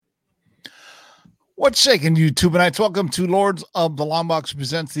What's shaking, YouTube and Welcome to Lords of the Long Box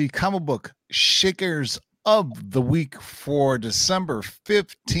presents the comic book Shakers of the Week for December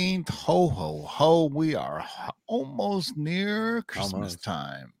 15th. Ho, ho, ho. We are almost near Christmas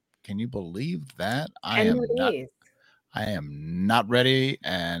time. Can you believe that? I am not ready,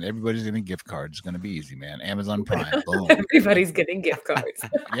 and everybody's getting gift cards. It's going to be easy, man. Amazon Prime, boom. Everybody's getting gift cards.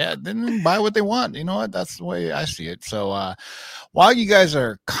 Yeah, then buy what they want. You know what? That's the way I see it. So while you guys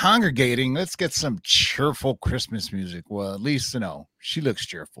are congregating, let's get some cheerful Christmas music. Well, at least, she looks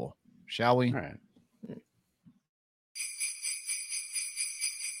cheerful. Shall we? All right.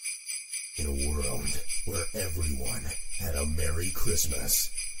 In a world where everyone had a Merry Christmas,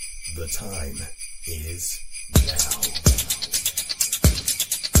 the time is now.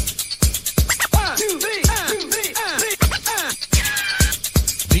 1, 2, 3,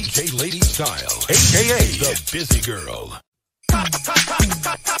 DJ Lady Style, aka the Busy Girl.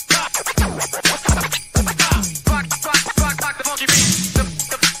 rock the funky beat.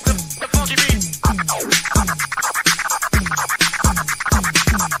 The funky beat.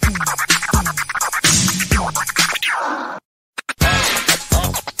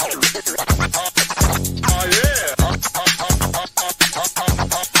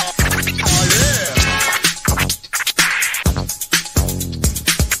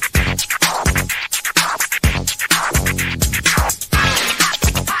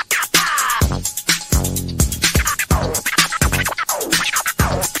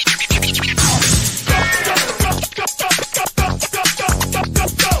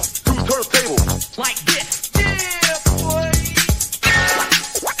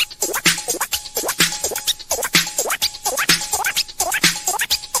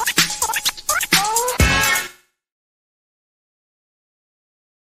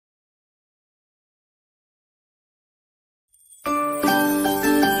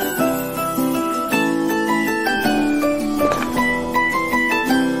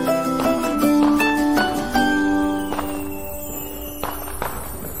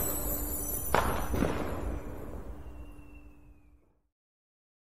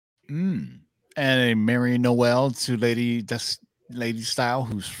 And a Merry Noel to Lady Style,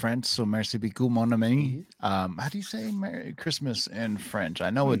 who's French. So merci beaucoup, mon ami. How do you say Merry Christmas in French? I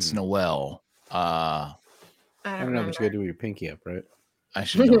know it's Noel. I don't know, but you gotta do with your pinky up, right? I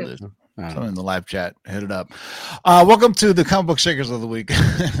should know this. Someone in the live chat, hit it up. Welcome to the Comic Book Shakers of the Week.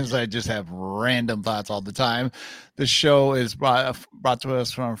 As I just have random thoughts all the time. This show is brought to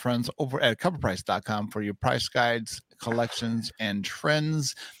us from our friends over at coverprice.com for your price guides, collections, and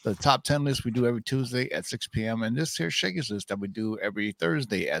trends. The top 10 list we do every Tuesday at 6 p.m. and this here Shakers list that we do every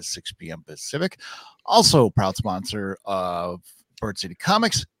Thursday at 6 p.m. Pacific. Also proud sponsor of Bird City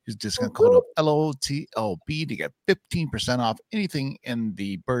Comics. Use discount code of LOTLB to get 15% off anything in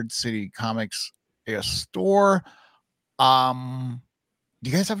the Bird City Comics store. Do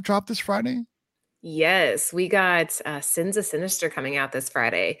you guys have a drop this Friday? Yes, we got Sins of Sinister coming out this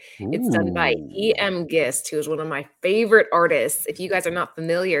Friday. It's done by E.M. Gist, who is one of my favorite artists. If you guys are not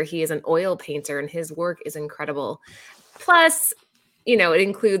familiar, he is an oil painter and his work is incredible. Plus, it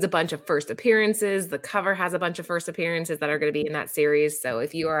includes a bunch of first appearances. The cover has a bunch of first appearances that are going to be in that series. So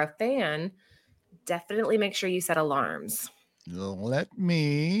if you are a fan, definitely make sure you set alarms. Let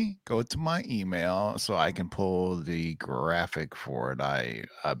me go to my email so I can pull the graphic for it.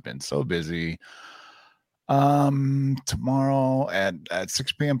 I've been so busy. Tomorrow at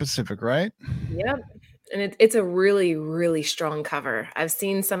 6 p.m. Pacific, right? Yep. And it's a really, really strong cover. I've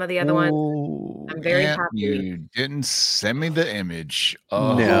seen some of the other ones. I'm very happy. You didn't send me the image.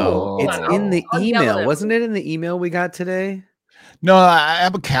 No, it's in the email. Wasn't it in the email we got today? No, I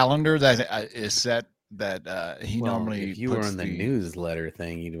have a calendar that is set that he normally. If you were on the newsletter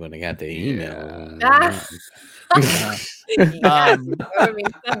thing, you would have got the email.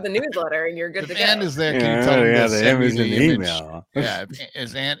 Send the newsletter and you're good to go. Ann is there, can you tell him to send me the image? Email. Yeah,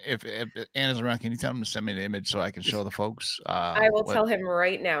 if Ann is around, can you tell him to send me the image so I can show the folks? I will tell him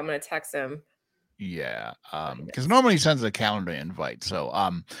right now. I'm going to text him. Yeah, because normally he sends a calendar invite. So,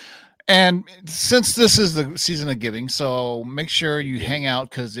 and since this is the season of giving, so make sure you hang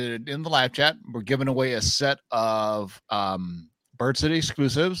out because in the live chat, we're giving away a set of Bird City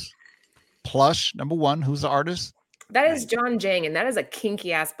exclusives. Plush #1. Who's the artist? That is John Jang, and that is a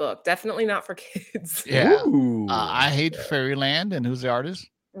kinky ass book. Definitely not for kids. Yeah. I Hate Fairyland, and who's the artist?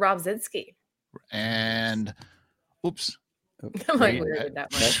 Rob Zinsky. And oops. I'm like weird with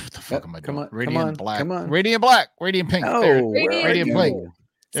that one. What the fuck am I doing? Come on, Radiant Black. come on. Radiant Black. Radiant Pink. Oh, Radiant Pink.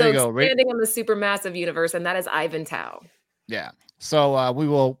 There So you go. expanding on the Supermassive universe, and that is Ivan Tao. Yeah. So we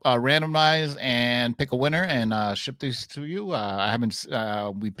will randomize and pick a winner and ship these to you. I haven't.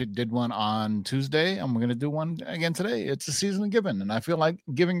 Did one on Tuesday, and we're gonna do one again today. It's a season of giving, and I feel like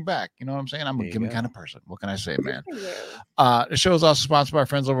giving back. You know what I'm saying? I'm a giving kind of person. What can I say, man? The show is also sponsored by our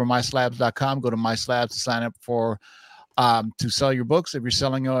friends over at MySlabs.com. Go to MySlabs to sign up for to sell your books. If you're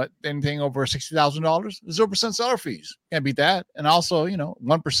selling anything over $60,000, 0% seller fees. Can't beat that. And also,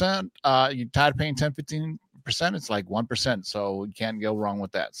 1%. You're tired of paying 10-15%. It's like 1%, so you can't go wrong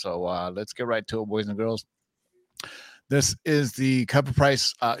with that. So let's get right to it, boys and girls. This is the Cover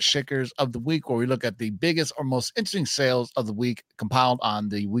Price Shakers of the Week, where we look at the biggest or most interesting sales of the week compiled on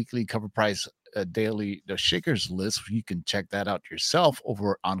the weekly Cover Price daily Shakers list. You can check that out yourself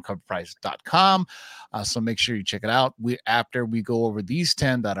over on coverprice.com. So make sure you check it out. After we go over these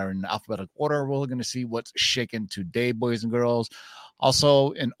 10 that are in alphabetical order, we're going to see what's shaken today, boys and girls.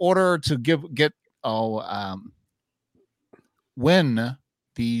 Also, in order to win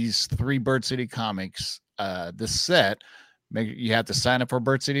these 3 Bird City comics, this set, you have to sign up for a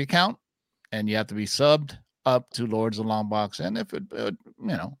Bird City account, and you have to be subbed up to Lords of Longbox. And if it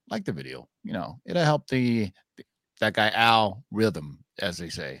like the video, it'll help that guy Al Rhythm, as they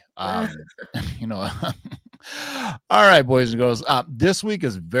say. All right, boys and girls. This week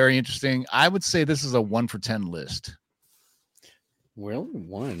is very interesting. I would say this is a 1 for 10 list. Well,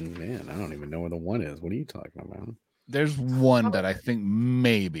 one, man, I don't even know where the one is. What are you talking about? There's one that I think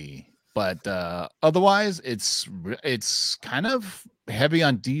maybe, but otherwise it's kind of heavy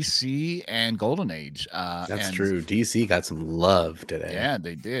on DC and Golden Age. That's true. DC got some love today. Yeah,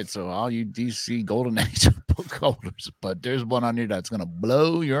 they did. So all you DC Golden Age book holders, but there's one on here that's going to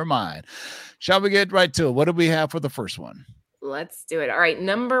blow your mind. Shall we get right to it? What do we have for the first one? Let's do it. All right,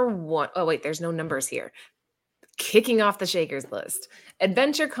 number 1. Oh, wait, there's no numbers here. Kicking off the Shakers list,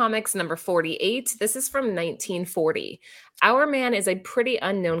 Adventure Comics number 48. This is from 1940. Our Man is a pretty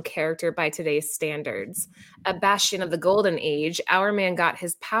unknown character by today's standards. A bastion of the Golden Age, Our Man got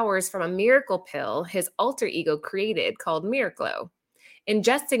his powers from a miracle pill his alter ego created called Miraclo.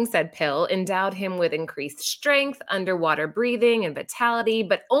 Ingesting said pill endowed him with increased strength, underwater breathing, and vitality,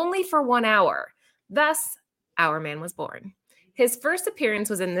 but only for 1 hour. Thus, Our Man was born. His first appearance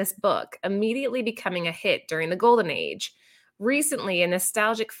was in this book, immediately becoming a hit during the Golden Age. Recently, a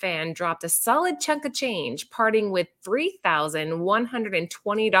nostalgic fan dropped a solid chunk of change, parting with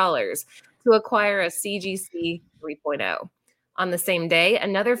 $3,120 to acquire a CGC 3.0. On the same day,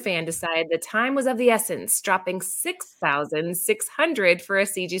 another fan decided the time was of the essence, dropping $6,600 for a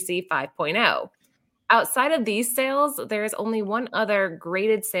CGC 5.0. Outside of these sales, there is only one other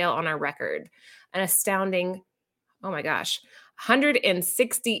graded sale on our record, an astounding, oh my gosh,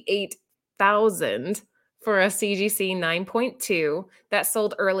 $168,000 for a CGC 9.2 that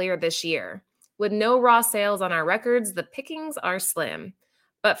sold earlier this year. With no raw sales on our records, the pickings are slim.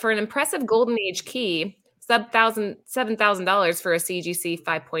 But for an impressive Golden Age key, $7,000 for a CGC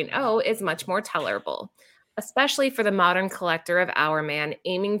 5.0 is much more tolerable, especially for the modern collector of Our Man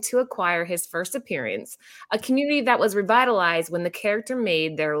aiming to acquire his first appearance, a community that was revitalized when the character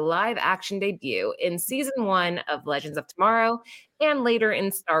made their live-action debut in Season 1 of Legends of Tomorrow and later in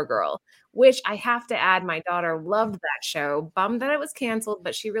Stargirl, which I have to add, my daughter loved that show. Bummed that it was canceled,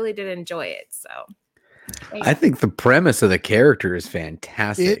 but she really did enjoy it. So I think the premise of the character is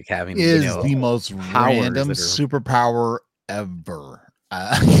fantastic. It having is the most random superpower ever.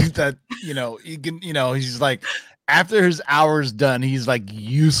 That you can he's like, after his hour's done, he's like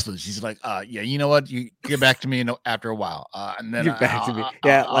useless. He's like, yeah, you know what, you get back to me after a while, and then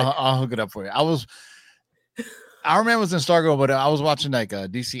I'll hook it up for you. Our Man was in Stargirl, but I was watching like a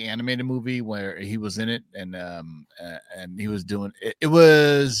DC animated movie where he was in it, and he was doing it. It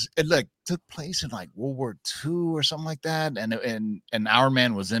like took place in like World War II or something like that, and Our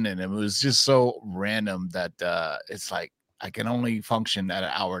Man was in it. And it was just so random that it's like, I can only function at an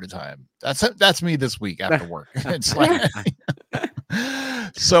hour at a time. That's me this week after work. It's like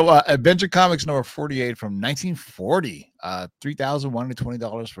so. Adventure Comics number 48 from 1940.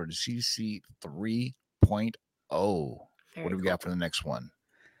 $3,120 for the CC 3.0. What do we got for the next one?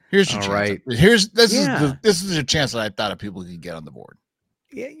 Here's your chance. Right. This is a chance that I thought people could get on the board.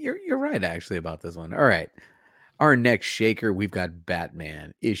 Yeah, you're right actually about this one. All right, our next shaker, we've got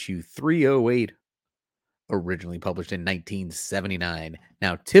Batman issue 308. Originally published in 1979.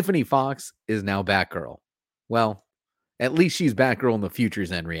 Now, Tiffany Fox is now Batgirl. Well, at least she's Batgirl in the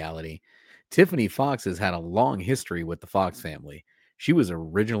future's end reality. Tiffany Fox has had a long history with the Fox family. She was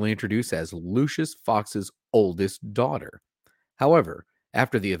originally introduced as Lucius Fox's oldest daughter. However,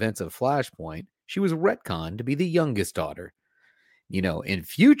 after the events of Flashpoint, she was retconned to be the youngest daughter. In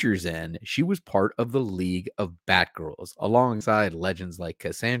Future's End, she was part of the League of Batgirls alongside legends like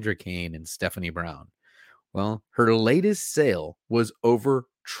Cassandra Cain and Stephanie Brown. Well, her latest sale was over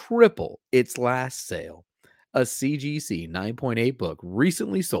triple its last sale. A CGC 9.8 book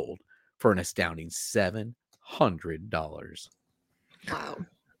recently sold for an astounding $700. Wow.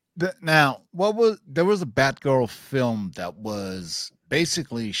 Now, there was a Batgirl film that was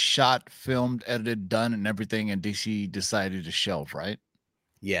basically shot, filmed, edited, done, and everything, and DC decided to shelve, right?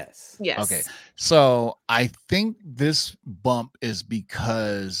 Yes. Yes. Okay. So I think this bump is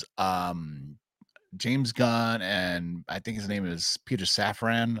because James Gunn and I think his name is Peter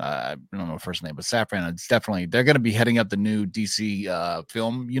Safran. I don't know the first name, but Safran. It's definitely they're going to be heading up the new DC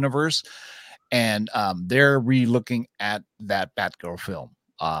film universe, and they're re-looking at that Batgirl film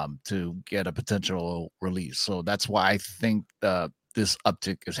to get a potential release. So that's why I think this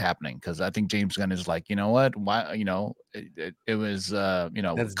uptick is happening, because I think James Gunn is like, you know what? Why? It was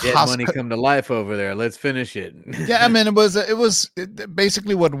that's dead money come to life over there. Let's finish it. Yeah, I mean, it was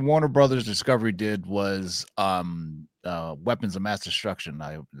basically what Warner Brothers Discovery did was Weapons of Mass Destruction.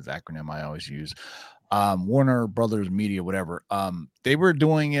 Is the acronym I always use. Warner Brothers Media, whatever. They were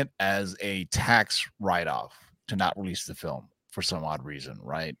doing it as a tax write-off to not release the film for some odd reason,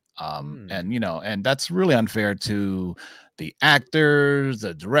 right? And that's really unfair to the actors,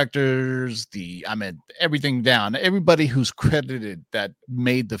 the directors, everything down, everybody who's credited that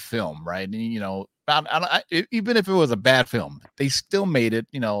made the film, right? And, even if it was a bad film, they still made it,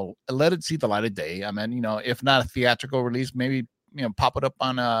 let it see the light of day. I mean, if not a theatrical release, maybe, pop it up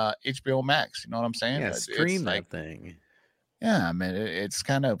on HBO Max. You know what I'm saying? Yeah, stream that thing. Yeah, I mean, it's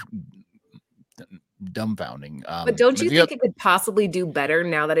kind of dumbfounding. But don't you think it could possibly do better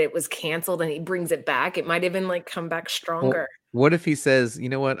now that it was canceled and he brings it back? It might even come back stronger. Well, what if he says, you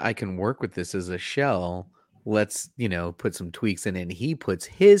know what, I can work with this as a shell. Let's, put some tweaks in it, and he puts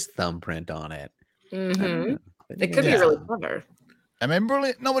his thumbprint on it. Mm-hmm. It could be really clever. I mean,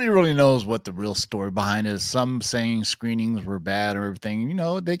 really, nobody really knows what the real story behind it is. Some saying screenings were bad or everything.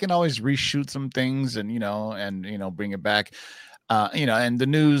 They can always reshoot some things and bring it back. And the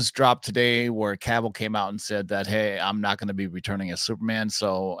news dropped today where Cavill came out and said that, hey, I'm not going to be returning as Superman.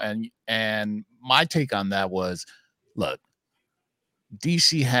 So, and my take on that was, look,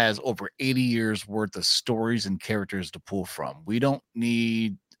 DC has over 80 years worth of stories and characters to pull from. We don't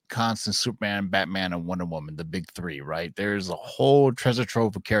need constant Superman, Batman, and Wonder Woman, the big three, right? There's a whole treasure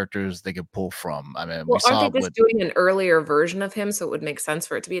trove of characters they could pull from. I mean, aren't they just doing an earlier version of him, so it would make sense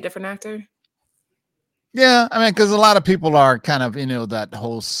for it to be a different actor? Yeah, I mean, because a lot of people are kind of, that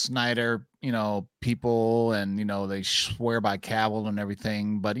whole Snyder, people, and, they swear by Cavill and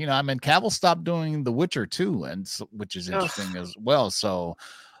everything. But, Cavill stopped doing The Witcher too, which is interesting as well. So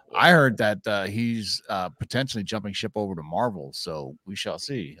I heard that he's potentially jumping ship over to Marvel. So we shall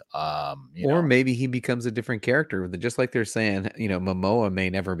see. Or maybe he becomes a different character. Just like they're saying, Momoa may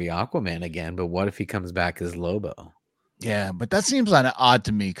never be Aquaman again. But what if he comes back as Lobo? Yeah, but that seems kind of odd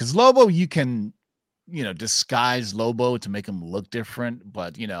to me, because Lobo, you can disguise Lobo to make him look different,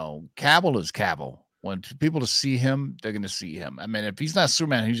 but Cavill is Cavill. When people to see him, they're going to see him. I mean, if he's not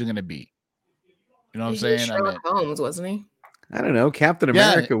Superman, who's he going to be? You know what I'm saying? Sherlock Holmes, wasn't he? I don't know. Captain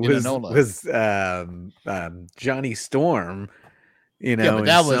America was Johnny Storm. But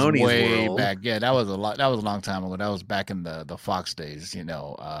that was Sony's way world. back. Yeah, that was a long time ago. That was back in the Fox days. It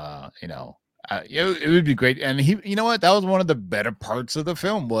would be great. And he, what? That was one of the better parts of the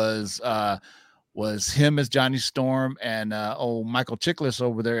film was him as Johnny Storm and Michael Chiklis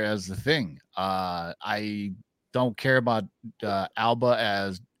over there as the Thing. I don't care about Alba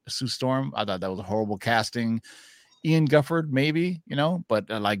as Sue Storm. I thought that was a horrible casting. Ian Gufford, maybe, but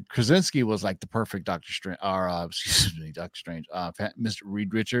Krasinski was like the perfect Doctor Strange, Mr.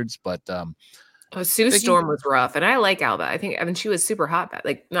 Reed Richards. But Sue Storm was rough, and I like Alba. I mean, she was super hot,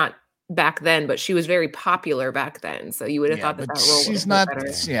 not back then, but she was very popular back then. So you would have thought that role she's not better.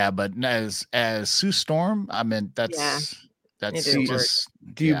 Yeah, but as Sue Storm, I mean, that's just.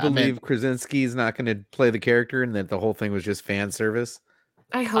 Do you believe Krasinski is not going to play the character and that the whole thing was just fan service?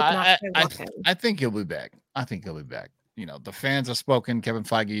 I hope not. I think he'll be back. The fans have spoken. Kevin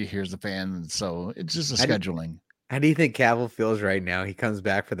Feige hears the fans, so it's just a scheduling. How do you think Cavill feels right now? He comes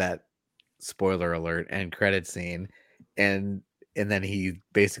back for that spoiler alert and credit scene, and then he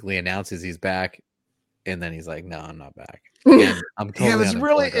basically announces he's back, and then he's like, "No, I'm not back." I'm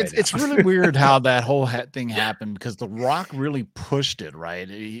totally it's really weird how that whole thing happened, because The Rock really pushed it, right?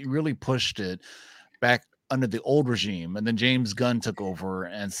 He really pushed it back under the old regime, and then James Gunn took over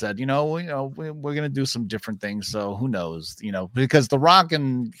and said, we're going to do some different things. So who knows, because The Rock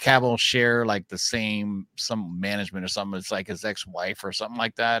and Cavill share like some management or something. It's like his ex-wife or something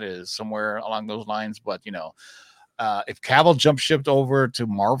like that is somewhere along those lines. But if Cavill shipped over to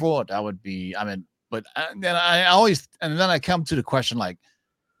Marvel, that would be. But then I come to the question like,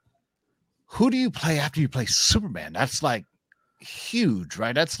 who do you play after you play Superman? That's like huge,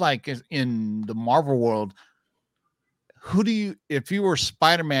 right? That's like in the Marvel world. If you were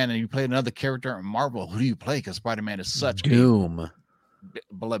Spider-Man and you played another character in Marvel, who do you play? Because Spider-Man is such Doom, a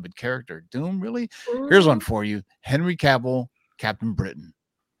beloved character. Doom, really? Here's one for you: Henry Cavill, Captain Britain.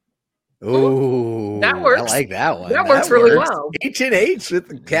 Oh, that works. I like that one. That works really well. H&H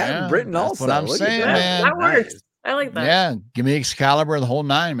with Captain Britain that's also. What I'm saying, man. That works. I like that. Yeah, give me Excalibur, the whole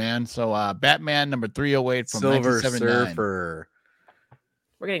 9, man. So Batman number 308 from Silver 1979. Surfer.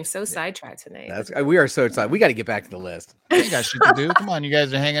 We're getting so sidetracked tonight. We are so excited. We got to get back to the list. You got shit to do. Come on, you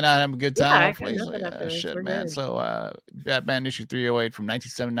guys are hanging out, having a good time. Yeah, Hopefully. Shit, man. Good. So Batman issue 308 from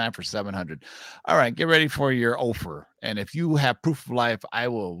 1979 for $700. All right, get ready for your offer. And if you have proof of life, I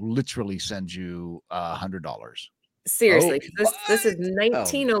will literally send you $100. Seriously, this is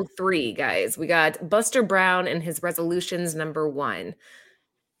 1903, guys. We got Buster Brown and his Resolutions number 1.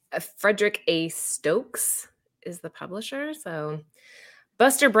 Frederick A. Stokes is the publisher. So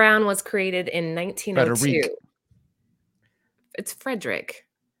Buster Brown was created in 1902. Frederick. It's Frederick.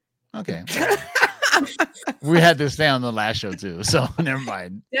 Okay. We had this down on the last show too, so never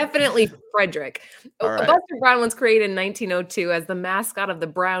mind. Definitely Frederick. Right. Buster Brown was created in 1902 as the mascot of the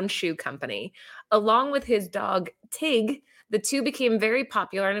Brown Shoe Company. Along with his dog Tig, the two became very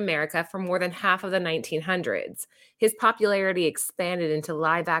popular in America for more than half of the 1900s. His popularity expanded into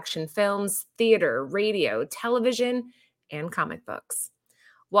live-action films, theater, radio, television, and comic books.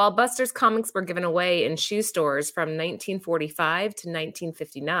 While Buster's comics were given away in shoe stores from 1945 to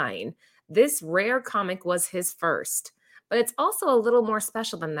 1959, this rare comic was his first. But it's also a little more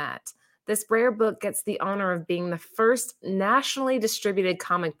special than that. This rare book gets the honor of being the first nationally distributed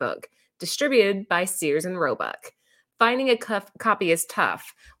comic book, distributed by Sears and Roebuck. Finding a copy is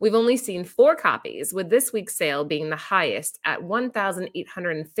tough. We've only seen 4 copies, with this week's sale being the highest at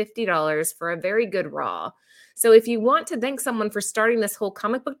 $1,850 for a very good raw. So if you want to thank someone for starting this whole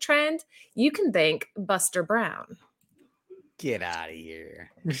comic book trend, you can thank Buster Brown. Get out of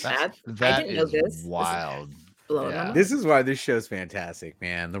here. I didn't know this. Wild. This is why this show's fantastic,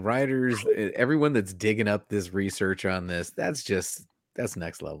 man. The writers, everyone that's digging up this research on this, that's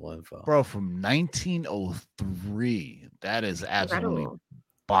next level info. Bro, from 1903. That is absolutely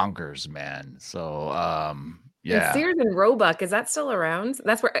bonkers, man. So yeah. And Sears and Roebuck, is that still around?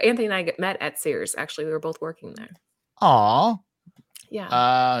 That's where Anthony and I met at Sears. Actually, we were both working there. Aw.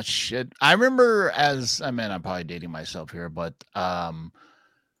 Yeah. Shit. I remember I'm probably dating myself here, but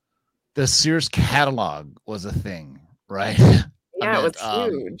the Sears catalog was a thing, right? Yeah, it was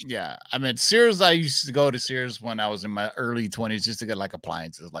huge. Yeah. Sears, I used to go to Sears when I was in my early 20s just to get like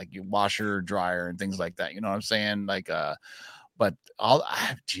appliances, like your washer, dryer, and things like that. You know what I'm saying? Like, but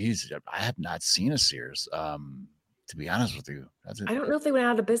I have not seen a Sears, to be honest with you. I don't know if they went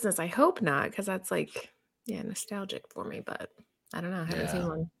out of business. I hope not, because that's like, nostalgic for me, but I don't know. I haven't seen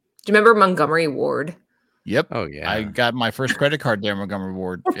one. Do you remember Montgomery Ward? Yep. Oh yeah. I got my first credit card there, Montgomery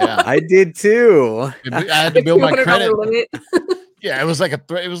Ward. Yeah. I did too. I had to build my credit limit. Yeah, it was like a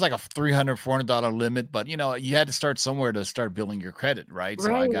 $300-$400 limit, but you had to start somewhere to start building your credit, right?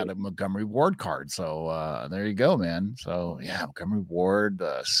 So I got a Montgomery Ward card. So there you go, man. So yeah, Montgomery Ward,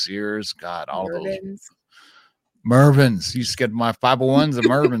 Sears, got all those. Mervyn's. You used to get my 501s at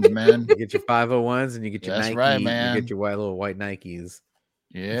Mervyn's, man. You get your 501s and you get your That's Nike. Right, man. You get your little white Nikes.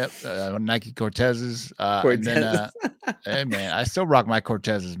 Yep, Nike Cortezes. And then, hey man, I still rock my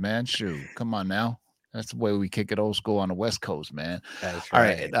Cortezes, man. Shoot, come on now. That's the way we kick it old school on the West Coast, man. That's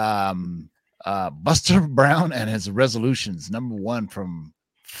right. All right. Buster Brown and his Resolutions, number 1 from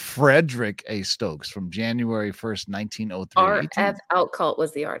Frederick A. Stokes from January 1st, 1903. R.F. Outcult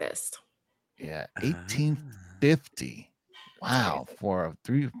was the artist. Yeah, 1850. Wow, for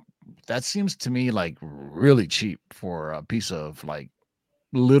that seems to me like really cheap for a piece of like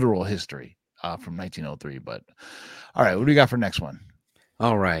literal history from 1903. But all right, what do we got for next one?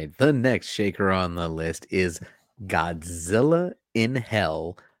 All right, the next shaker on the list is Godzilla in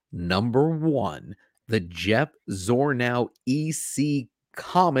Hell, number 1, the Jeff Zornow EC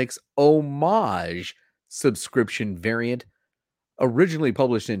Comics homage subscription variant, originally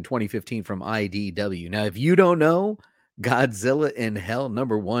published in 2015 from IDW. Now, if you don't know, Godzilla in Hell,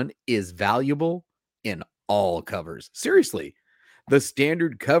 number 1, is valuable in all covers. Seriously, the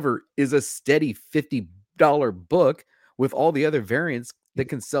standard cover is a steady $50 book with all the other variants that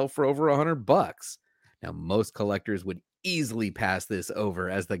can sell for over $100. Now, most collectors would easily pass this over,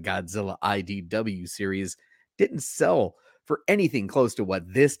 as the Godzilla IDW series didn't sell for anything close to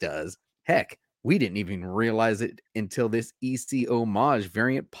what this does. Heck, we didn't even realize it until this EC homage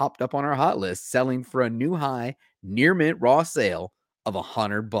variant popped up on our hot list, selling for a new high near mint raw sale of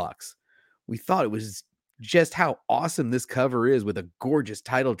 $100. We thought it was just how awesome this cover is with a gorgeous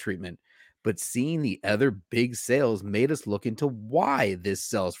title treatment, but seeing the other big sales made us look into why this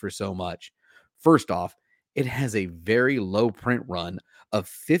sells for so much. First off, it has a very low print run of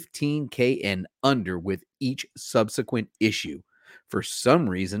 15K and under with each subsequent issue. For some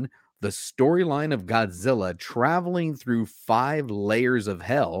reason, the storyline of Godzilla traveling through 5 layers of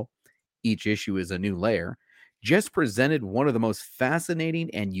hell, each issue is a new layer, just presented one of the most fascinating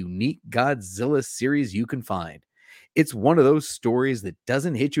and unique Godzilla series you can find. It's one of those stories that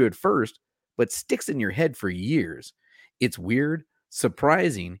doesn't hit you at first, but sticks in your head for years. It's weird,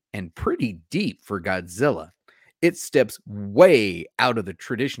 surprising, and pretty deep for Godzilla. It steps way out of the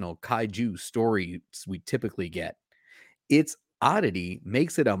traditional kaiju stories we typically get. Its oddity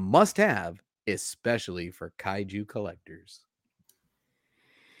makes it a must-have, especially for kaiju collectors.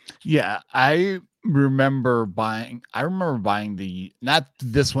 Yeah, I remember buying the, not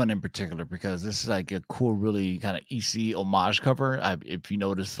this one in particular, because this is like a cool, really kind of EC homage cover. If you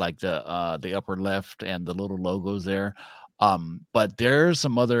notice, like the upper left and the little logos there. But there's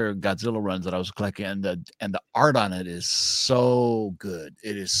some other Godzilla runs that I was collecting, and the art on it is so good.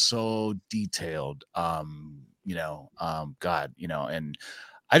 It is so detailed. God, and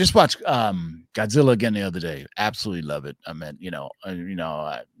I just watched Godzilla again the other day. Absolutely love it. I mean,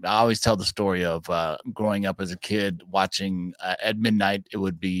 I always tell the story of growing up as a kid watching at midnight. It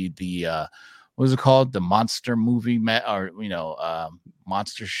would be the what is it called? The monster movie, monster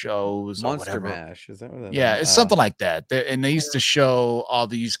shows, Monster or whatever. Mash, is that what that Yeah, is? it's something like that. And they used to show all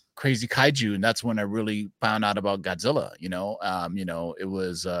these crazy kaiju, and that's when I really found out about Godzilla. It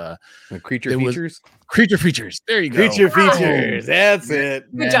was The creature it was- features. Creature Features. There you go. Creature Wow. features. That's it.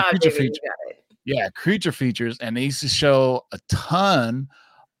 Good Yeah, job, Creature David. You Feature. got it. Yeah, Creature Features, and they used to show a ton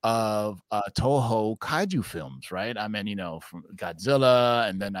of Toho kaiju films, right? I mean, from Godzilla,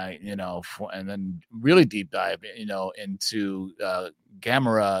 and then and then really deep dive, into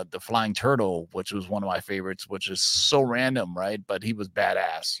Gamera, the flying turtle, which was one of my favorites, which is so random, right? But he was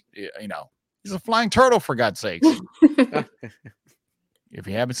badass. He's a flying turtle, for God's sakes. If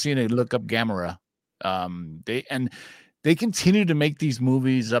you haven't seen it, look up Gamera. They continue to make these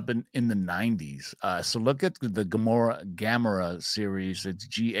movies up in the 90s. So look at the Gamera series. It's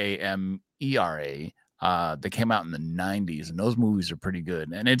Gamera. They came out in the 90s, and those movies are pretty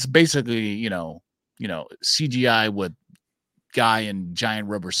good. And it's basically, CGI with guy in giant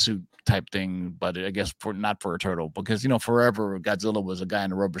rubber suit type thing, but I guess not for a turtle, because forever Godzilla was a guy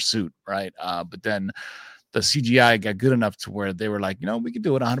in a rubber suit, right? But then the CGI got good enough to where they were like, we could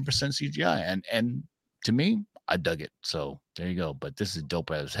do it 100% CGI, and to me, I dug it. So there you go. But this is dope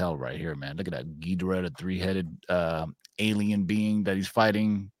as hell right here, man. Look at that Ghidorah, the 3-headed alien being that he's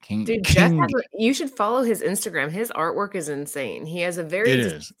fighting. Dude, Jeff you should follow his Instagram. His artwork is insane. He has a very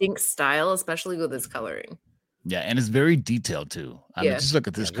distinct style, especially with his coloring. Yeah, and it's very detailed too. I mean, just look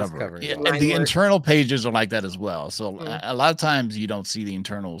at this cover. Yeah, and the internal pages are like that as well. So a lot of times you don't see the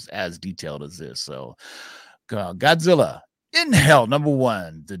internals as detailed as this. So Godzilla in Hell,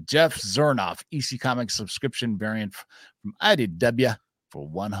 #1, the Jeff Zernoff EC Comics subscription variant from IDW for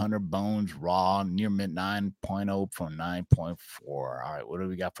 100 bones, raw, near mint 9.0 for 9.4. All right, what do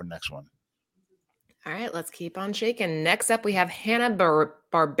we got for next one? All right, let's keep on shaking. Next up, we have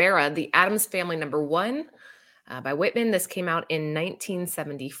Hanna-Barbera, The Addams Family #1 by Whitman. This came out in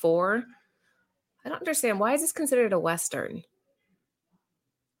 1974. I don't understand. Why is this considered a Western?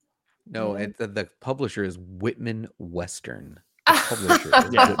 No, the publisher is Whitman Western.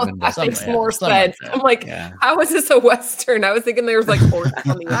 That makes more sense. I'm like, how is this a Western? I was thinking there was like horse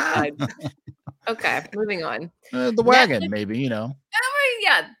on the inside. Okay, moving on. The wagon, maybe, Yeah,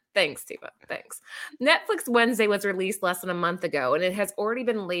 thanks, Tiva. Thanks. Netflix Wednesday was released less than a month ago, and it has already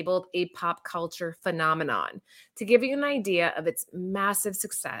been labeled a pop culture phenomenon. To give you an idea of its massive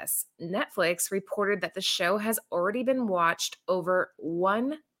success, Netflix reported that the show has already been watched over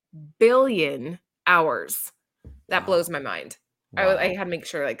 1 billion hours. That blows my mind. Wow. I had to make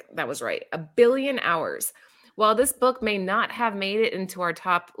sure that was right. 1 billion hours. While this book may not have made it into our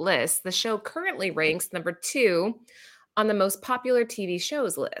top list, the show currently ranks #2 on the most popular TV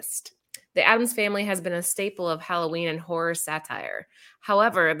shows list. The Addams Family has been a staple of Halloween and horror satire.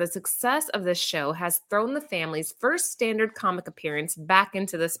 However, the success of this show has thrown the family's first standard comic appearance back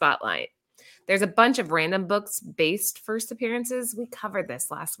into the spotlight. There's a bunch of random books based first appearances. We covered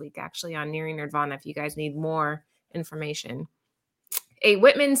this last week, actually, on Nearing Nirvana, if you guys need more information. A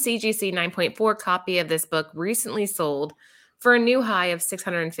Whitman CGC 9.4 copy of this book recently sold for a new high of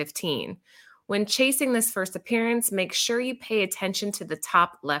 $615. When chasing this first appearance, make sure you pay attention to the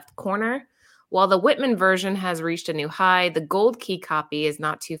top left corner. While the Whitman version has reached a new high, the Gold Key copy is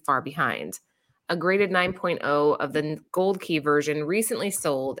not too far behind. A graded 9.0 of the Gold Key version recently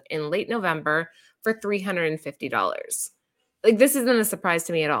sold in late November for $350. Like, this isn't a surprise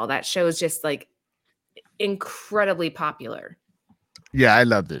to me at all. That show is just like incredibly popular. Yeah, I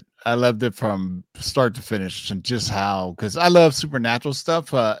loved it. I loved it from start to finish, and just how, because I love supernatural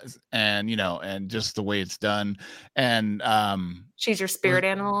stuff, and and just the way it's done. And she's your spirit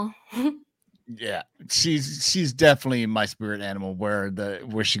animal. Yeah, she's definitely my spirit animal.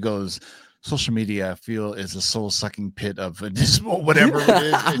 Where she goes, social media, I feel, is a soul sucking pit of dismal whatever it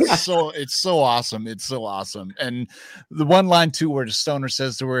is. It's so awesome. It's so awesome. And the one line too, where the stoner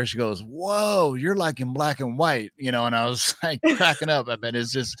says to her, she goes, "Whoa, you're like in black and white," and I was like cracking up. I mean,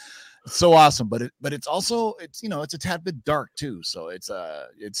 it's just so awesome. But it's also it's a tad bit dark too. So it's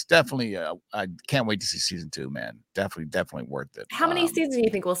definitely I can't wait to see season 2, man. Definitely worth it. How many seasons do you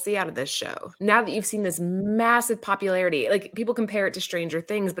think we'll see out of this show now that you've seen this massive popularity? Like, people compare it to Stranger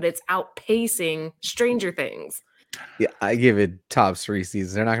Things, but it's outpacing Stranger Things. Yeah, I give it top 3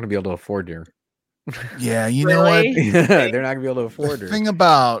 seasons. They're not going to be able to afford her. Yeah, you know what? They're not going to be able to afford her. The thing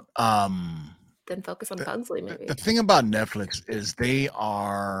about then focus on Pugsley, maybe. The thing about Netflix is they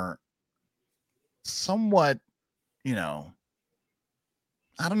are somewhat, I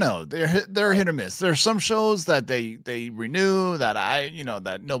don't know. They're hit or miss. There's some shows that they renew that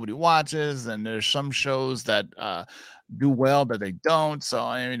that nobody watches, and there's some shows that do well that they don't. So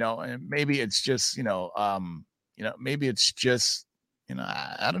and maybe it's just maybe it's just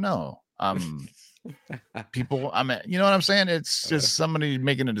I don't know. People, I mean, you know what I'm saying? It's just somebody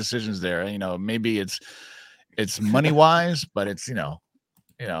making the decisions there. Maybe it's money wise, but it's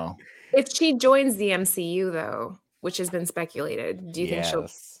If she joins the MCU, though, which has been speculated, do you think she'll?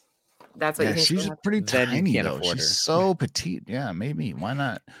 That's what you think? She's pretty tiny, though. She's so petite. Yeah, maybe. Why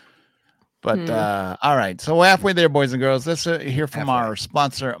not? But all right. So halfway there, boys and girls. Let's hear from our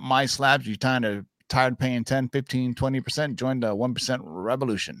sponsor, My Slabs. You tired of paying 10, 15, 20%? Join the 1%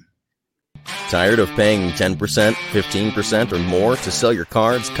 revolution. Tired of paying 10%, 15%, or more to sell your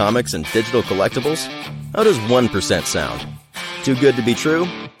cards, comics, and digital collectibles? How does 1% sound? Too good to be true?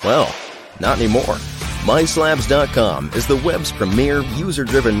 Well, not anymore. MySlabs.com is the web's premier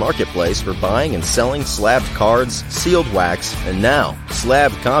user-driven marketplace for buying and selling slabbed cards, sealed wax, and now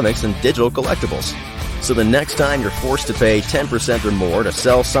slabbed comics and digital collectibles. So the next time you're forced to pay 10% or more to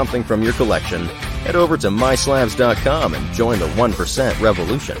sell something from your collection, head over to MySlabs.com and join the 1%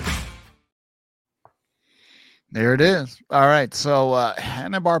 revolution. There it is. All right. So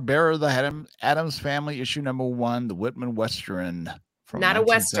Hanna-Barbera, the Addams Family, issue number 1, the Whitman Western. Not a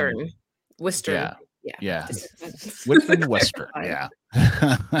Western. Western. Yeah. Whitman Western. Yeah.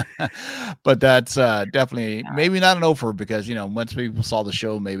 But that's definitely maybe not an offer, because once people saw the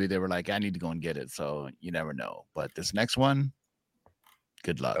show, maybe they were like, I need to go and get it. So you never know. But this next one,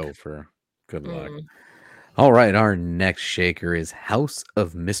 good luck. Offer. Good luck. All right, our next shaker is House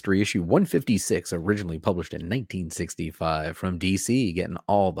of Mystery, issue 156, originally published in 1965 from DC, getting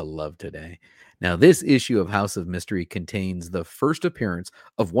all the love today. Now, this issue of House of Mystery contains the first appearance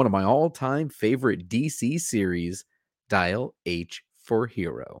of one of my all-time favorite DC series, Dial H for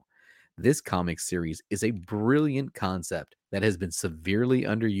Hero. This comic series is a brilliant concept that has been severely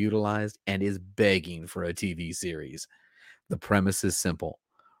underutilized and is begging for a TV series. The premise is simple.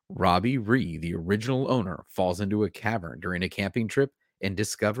 Robbie Ree, the original owner, falls into a cavern during a camping trip and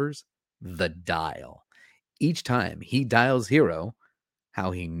discovers the dial. Each time he dials Hero,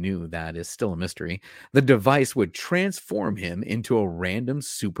 how he knew that is still a mystery, the device would transform him into a random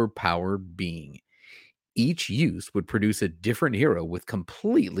superpowered being. Each use would produce a different hero with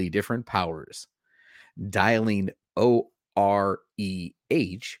completely different powers. Dialing OREH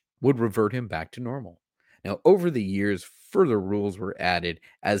would revert him back to normal. Now, over the years, further rules were added,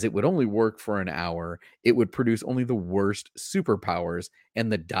 as it would only work for an hour, it would produce only the worst superpowers,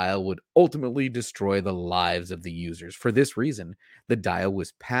 and the dial would ultimately destroy the lives of the users. For this reason, the dial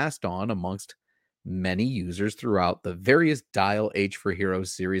was passed on amongst many users throughout the various Dial H for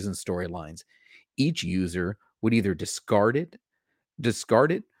Heroes series and storylines. Each user would either discard it,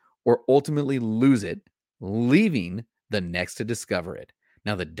 or ultimately lose it, leaving the next to discover it.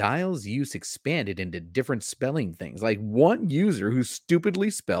 Now, the dial's use expanded into different spelling things, like one user who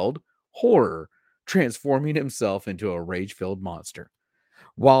stupidly spelled horror, transforming himself into a rage-filled monster.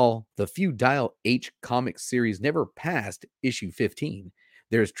 While the Feud Dial H comic series never passed issue 15,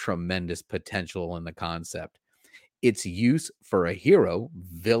 there's tremendous potential in the concept. Its use for a hero,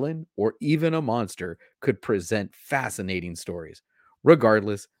 villain, or even a monster could present fascinating stories.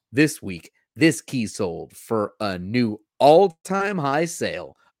 Regardless, this week, this key sold for a new all-time high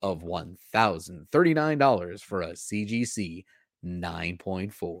sale of $1,039 for a CGC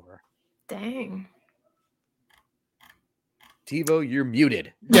 9.4. Dang. TiVo, you're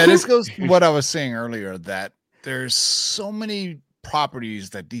muted. Yeah, this goes to what I was saying earlier, that there's so many properties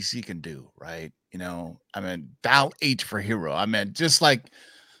that DC can do, right? You know, I mean, Dial H for hero. I mean, just like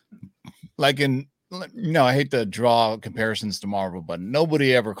in, you know, I hate to draw comparisons to Marvel, but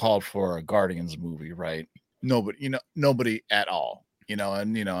nobody ever called for a Guardians movie, right? Nobody at all.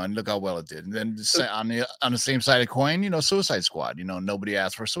 And look how well it did. And then on the same side of the coin, Suicide Squad. Nobody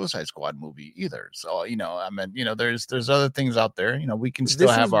asked for a Suicide Squad movie either. So I mean, there's other things out there. We can still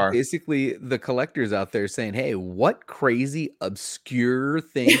have our basically the collectors out there saying, "Hey, what crazy obscure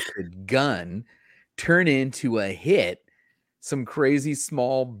thing could Gunn turn into a hit? Some crazy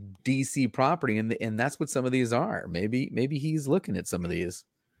small DC property, and that's what some of these are. Maybe he's looking at some of these.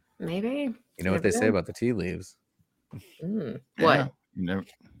 Maybe you know what they say about the tea leaves. What?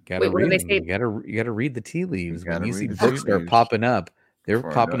 Gotta read them. You gotta read the tea leaves. When you see books start popping up, they're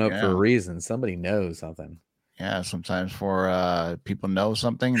popping up for a reason. Somebody knows something. Yeah, sometimes for people know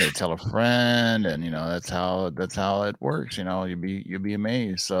something, they tell a friend, and that's how it works. You'll be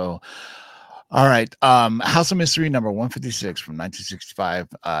amazed. So, all right, House of Mystery number 156 from 1965,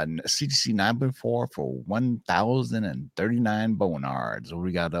 CGC 9.4 for 1,039 Bonards. What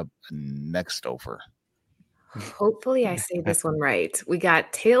we got up next over? Hopefully I say this one right. We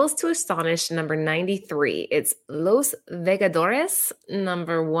got Tales to Astonish number 93. It's Los Vengadores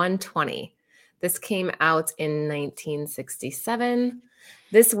number 120. This came out in 1967.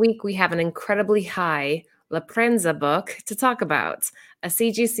 This week we have an incredibly high La Prensa book to talk about. A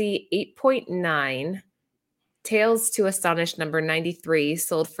CGC 8.9. Tales to Astonish number 93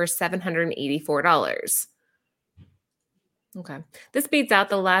 sold for $784. Okay. This beats out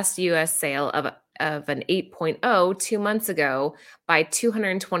the last US sale of an 8.0 2 months ago by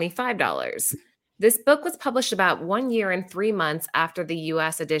 $225. This book was published about 1 year and 3 months after the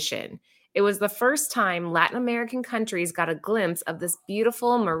US edition. It was the first time Latin American countries got a glimpse of this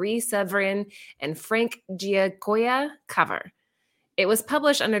beautiful Marie Severin and Frank Giacoia cover. It was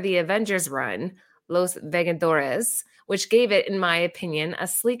published under the Avengers run, Los Vengadores, which gave it, in my opinion, a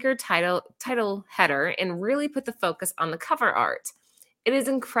sleeker title header and really put the focus on the cover art. It is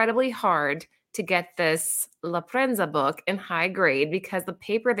incredibly hard to get this La Prensa book in high grade because the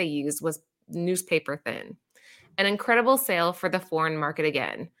paper they used was newspaper thin. An incredible sale for the foreign market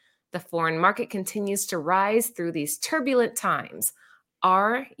again. The foreign market continues to rise through these turbulent times.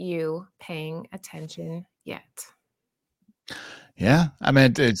 Are you paying attention yet? Yeah, I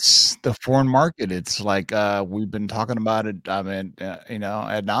mean, it's the foreign market. It's like we've been talking about it. I mean,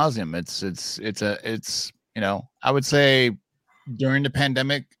 ad nauseum. It's I would say during the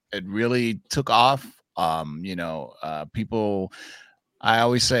pandemic, it really took off. People. I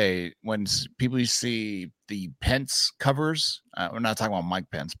always say when people see the Pence covers, we're not talking about Mike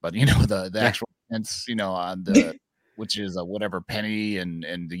Pence, but the actual Pence, on the which is whatever penny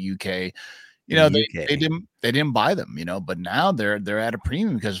in the UK. They didn't buy them, but now they're at a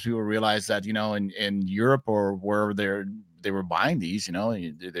premium because people realize that in Europe or wherever they were buying these,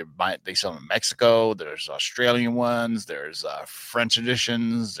 they sell them in Mexico. There's Australian ones, there's French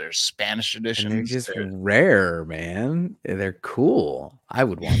editions, there's Spanish editions. And they're just rare, man. They're cool. I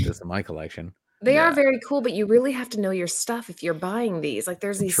would want this in my collection. They are very cool, but you really have to know your stuff if you're buying these. Like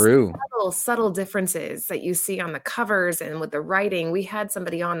there's these subtle differences that you see on the covers and with the writing. We had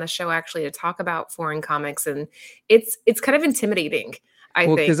somebody on the show actually to talk about foreign comics, and it's kind of intimidating. I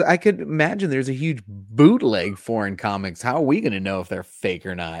think because I could imagine there's a huge bootleg foreign comics. How are we going to know if they're fake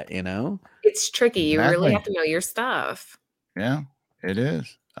or not? It's tricky. You really have to know your stuff. Yeah, it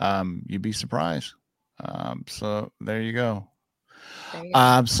is. You'd be surprised. So there you go.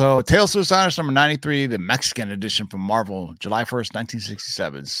 So Tales to Astonish number 93, the Mexican edition from Marvel, July 1st,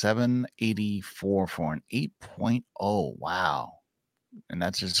 1967, $784 for an 8.0. Wow. And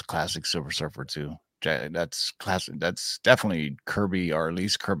that's just classic Silver Surfer too. That's classic. That's definitely Kirby, or at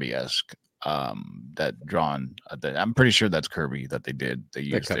least Kirby-esque. That drawn. I'm pretty sure that's Kirby that they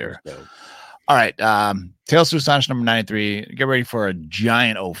used there. Dope. All right. Tales to Astonish number 93. Get ready for a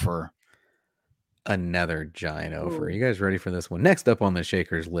giant offer. Another giant offer. You guys ready for this one? Next up on the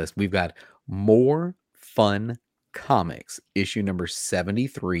Shakers list, we've got More Fun Comics, issue number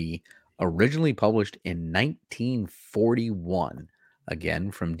 73, originally published in 1941.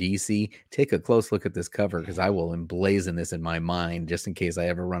 Again, from DC, take a close look at this cover because I will emblazon this in my mind just in case I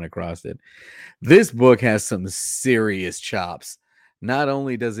ever run across it. This book has some serious chops. Not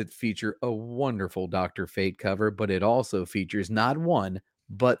only does it feature a wonderful Dr. Fate cover, but it also features not one,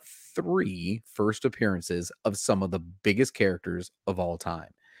 but 3 first appearances of some of the biggest characters of all time.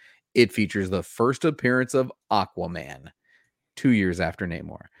 It features the first appearance of Aquaman 2 years after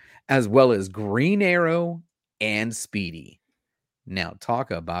Namor, as well as Green Arrow and Speedy. Now, talk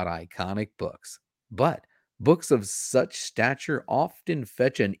about iconic books. But books of such stature often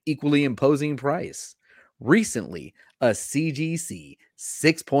fetch an equally imposing price. Recently, a CGC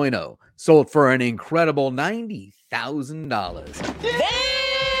 6.0 sold for an incredible $90,000.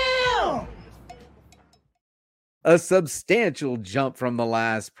 Damn! A substantial jump from the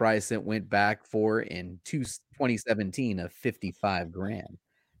last price it went back for in 2017 of 55 grand.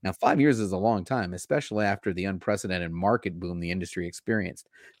 Now, 5 years is a long time, especially after the unprecedented market boom the industry experienced.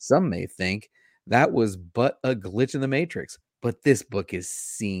 Some may think that was but a glitch in the matrix, but this book is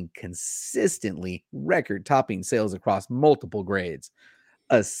seeing consistently record-topping sales across multiple grades.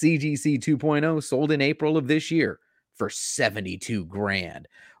 A CGC 2.0 sold in April of this year for 72 grand,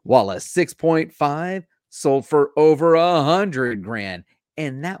 while a 6.5 sold for over 100 grand.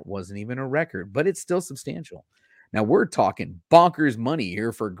 And that wasn't even a record, but it's still substantial. Now, we're talking bonkers money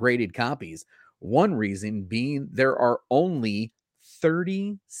here for graded copies. One reason being there are only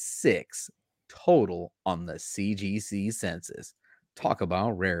 36 total on the CGC census. Talk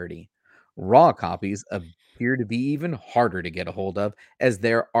about rarity. Raw copies appear to be even harder to get a hold of, as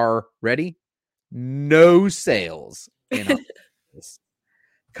there are, ready, no sales in our office.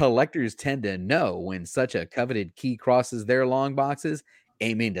 Collectors tend to know when such a coveted key crosses their long boxes,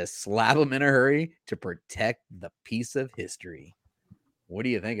 aiming to slap them in a hurry to protect the piece of history. What do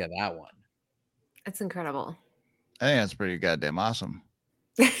you think of that one? That's incredible. I think that's pretty goddamn awesome.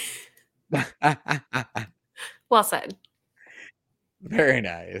 Well said. Very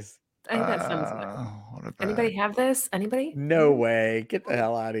nice. I think that sounds good. Anybody have this? Anybody? No way. Get the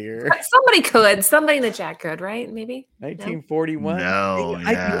hell out of here. Somebody could. Somebody in the chat could, right? Maybe. 1941. No,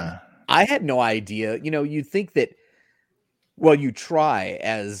 yeah. I had no idea. You know, you think that, well, you try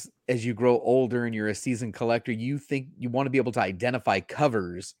as you grow older and you're a seasoned collector, you think you want to be able to identify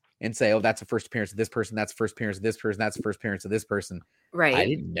covers and say, oh, that's the first appearance of this person, that's the first appearance of this person, that's the first appearance of this person. Right. I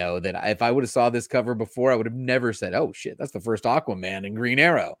didn't know that. If I would have saw this cover before, I would have never said, oh shit, that's the first Aquaman and Green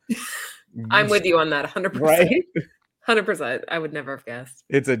Arrow. I'm with you on that 100%. Right? 100%. I would never have guessed.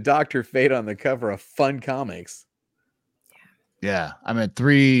 It's a Dr. Fate on the cover of Fun Comics. Yeah. I mean,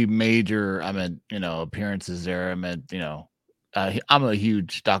 3 major, appearances there. I'm a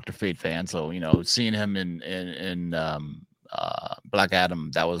huge Dr. Fate fan. So, seeing him in Black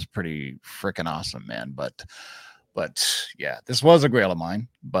Adam, that was pretty freaking awesome, man. But yeah, this was a grail of mine,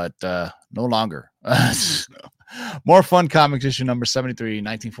 but no longer. More Fun Comics issue number 73,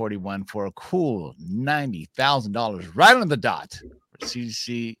 1941, for a cool $90,000, right on the dot.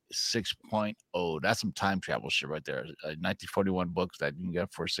 CGC 6.0. That's some time travel shit right there. 1941 books that you can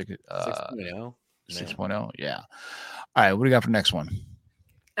get for 6.0. 6.0. Yeah. All right. What do you got for next one?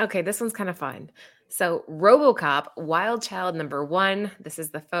 Okay, this one's kind of fun. So, RoboCop, Wild Child number 1. This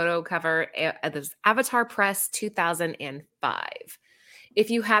is the photo cover. This is Avatar Press 2005. If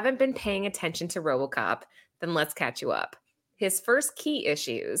you haven't been paying attention to RoboCop, then let's catch you up. His first key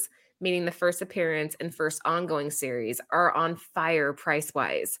issues, meaning the first appearance and first ongoing series, are on fire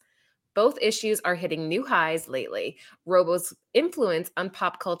price-wise. Both issues are hitting new highs lately. Robo's influence on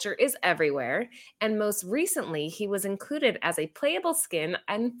pop culture is everywhere, and most recently, he was included as a playable skin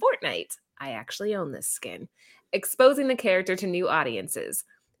in Fortnite. I actually own this skin, exposing the character to new audiences.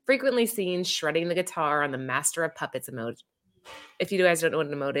 Frequently seen shredding the guitar on the Master of Puppets emote. If you guys don't know what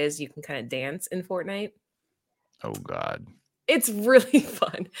an emote is, you can kind of dance in Fortnite. Oh, God. It's really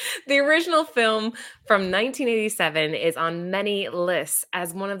fun. The original film from 1987 is on many lists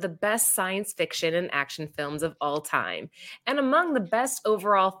as one of the best science fiction and action films of all time, and among the best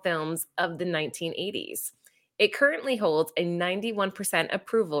overall films of the 1980s. It currently holds a 91%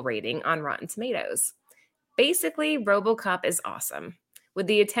 approval rating on Rotten Tomatoes. Basically, RoboCop is awesome. With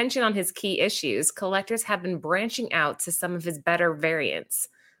the attention on his key issues, collectors have been branching out to some of his better variants.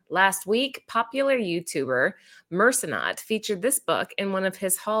 Last week, popular YouTuber Mercenaut featured this book in one of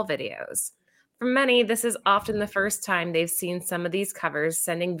his haul videos. For many, this is often the first time they've seen some of these covers,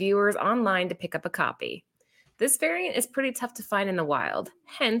 sending viewers online to pick up a copy. This variant is pretty tough to find in the wild,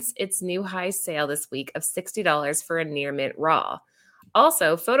 hence its new high sale this week of $60 for a near mint raw.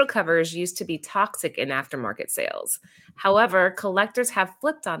 Also, photo covers used to be toxic in aftermarket sales. However, collectors have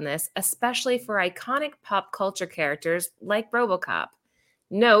flipped on this, especially for iconic pop culture characters like RoboCop.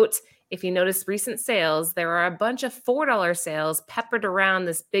 Note, if you notice recent sales, there are a bunch of $4 sales peppered around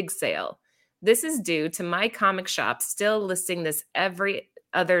this big sale. This is due to my comic shop still listing this every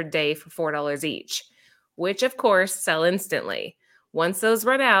other day for $4 each, which of course sell instantly. Once those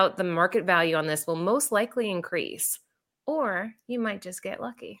run out, the market value on this will most likely increase. Or you might just get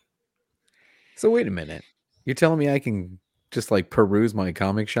lucky. So wait a minute. You're telling me I can just like peruse my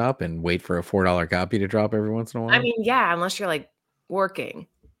comic shop and wait for a $4 copy to drop every once in a while? I mean, yeah, unless you're like working.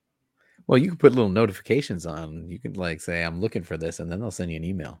 Well, you can put little notifications on. You can like say, I'm looking for this, and then they'll send you an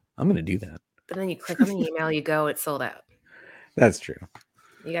email. I'm going to do that. But then you click on the email, you go, it's sold out. That's true.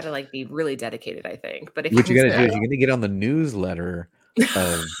 You got to like be really dedicated, I think. But if what you got to do is you're going to get on the newsletter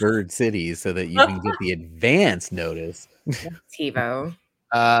of Bird City so that you can get the advance notice. TiVo.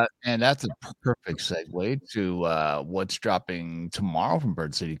 And that's a perfect segue to what's dropping tomorrow from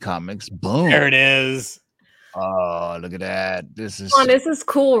Bird City Comics. Boom. There it is. Oh, look at that. This is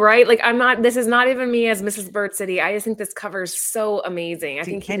cool, right? Like this is not even me as Mrs. Bird City. I just think this cover is so amazing. I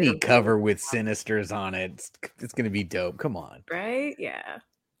think any cover with Sinisters on it, it's going to be dope. Come on. Right? Yeah.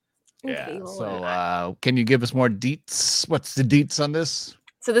 Okay, so can you give us more deets? What's the deets on this?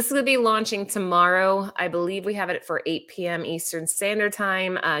 So this is going to be launching tomorrow. I believe we have it for 8 p.m. Eastern Standard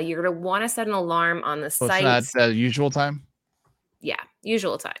Time. You're going to want to set an alarm on the site. It's not usual time? Yeah,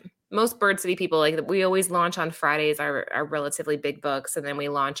 usual time. Most Bird City people, like we always launch on Fridays, our relatively big books, and then we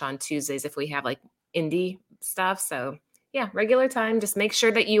launch on Tuesdays if we have like indie stuff. So yeah, regular time. Just make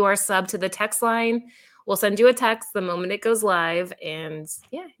sure that you are subbed to the text line. We'll send you a text the moment it goes live, and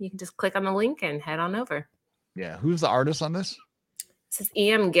yeah, you can just click on the link and head on over. Yeah, who's the artist on this? This is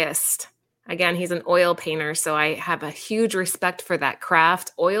E.M. Gist. Again, he's an oil painter, so I have a huge respect for that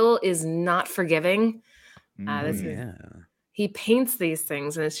craft. Oil is not forgiving. He paints these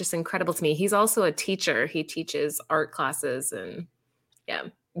things, and it's just incredible to me. He's also a teacher. He teaches art classes, and yeah,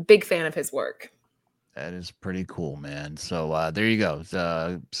 big fan of his work. That is pretty cool, man. So there you go.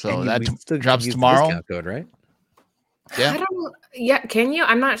 So that drops tomorrow. Discount code, right? Yeah. Can you?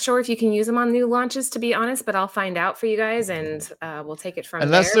 I'm not sure if you can use them on new launches, to be honest, but I'll find out for you guys, and we'll take it from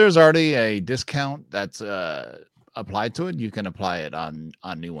Unless there's already a discount that's applied to it, you can apply it on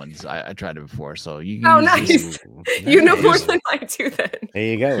new ones. I tried it before, so you can nice. You know more than I do then. There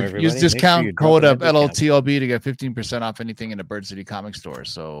you go, everybody. Use discount code of LLTLB to get 15% off anything in the Bird City Comic Store.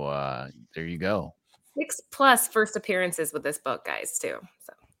 So there you go. 6+ first appearances with this book, guys, too.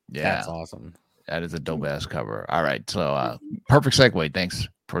 So yeah, that's awesome. That is a dope ass cover. All right, so perfect segue. Thanks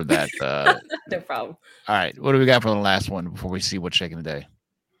for that. No problem. All right, what do we got for the last one before we see what's shaking today?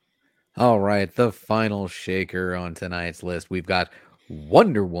 All right, the final shaker on tonight's list. We've got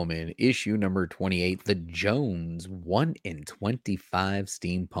Wonder Woman issue number 28, the Jones 1 in 25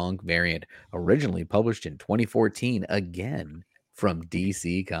 steampunk variant, originally published in 2014, again from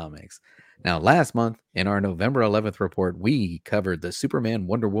DC Comics. Now, last month in our November 11th report, we covered the Superman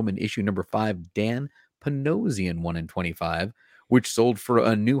Wonder Woman issue number 5, Dan Panosian 1 in 25, which sold for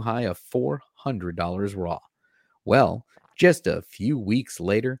a new high of $400 raw. Well, just a few weeks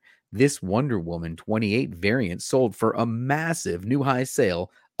later, this Wonder Woman 28 variant sold for a massive new high sale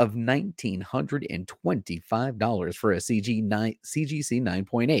of $1,925 for a CGC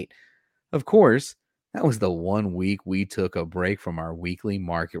 9.8. Of course, that was the 1 week we took a break from our weekly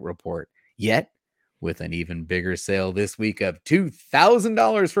market report. Yet, with an even bigger sale this week of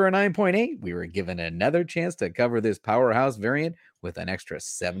 $2,000 for a 9.8, we were given another chance to cover this powerhouse variant with an extra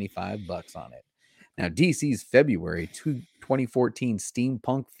 $75 on it. Now, DC's February 2014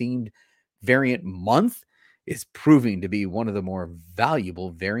 steampunk-themed variant month is proving to be one of the more valuable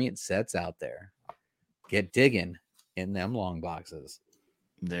variant sets out there. Get digging in them long boxes.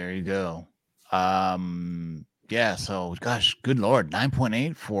 There you go. Yeah, so gosh, good Lord,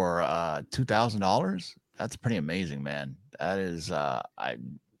 9.8 for $2,000. That's pretty amazing, man. That is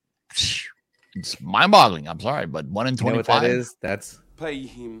it's mind-boggling. I'm sorry, but 1 in 25. You know what that is? That's pay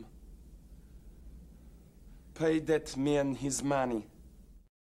him. Pay that man his money.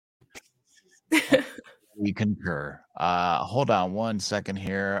 We concur. Hold on 1 second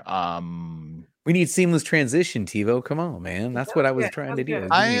here. We need seamless transition, TiVo. Come on, man. That's what I was trying to do.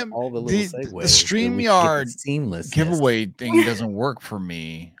 I am all the little segues. The StreamYard seamless giveaway thing doesn't work for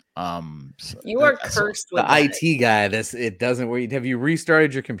me. You are cursed with the IT guy. It doesn't work. Have you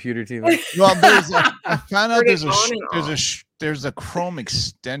restarted your computer, TiVo? Well, I found out there's a Chrome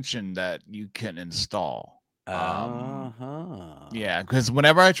extension that you can install. Yeah, because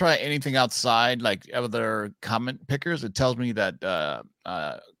whenever I try anything outside, like other comment pickers, it tells me that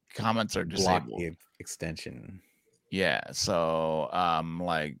comments are Block disabled. the extension. Yeah, so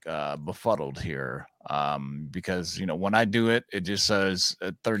like befuddled here. Because when I do it, it just says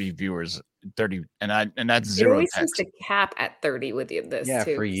 30 viewers, 30, and that's It zero always seems text. to cap at 30 with you this Yeah,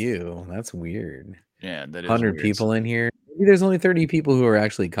 too. for you. That's weird. Yeah, that is 100 weird. people in here. Maybe there's only 30 people who are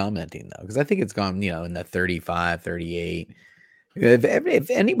actually commenting though, because I think it's gone, in the 35, 38. If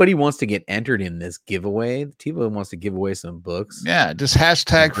anybody wants to get entered in this giveaway, the people who wants to give away some books, Yeah, just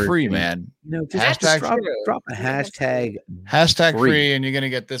hashtag free, man. just Hashtag- drop a hashtag Hashtag Free. free, and you're gonna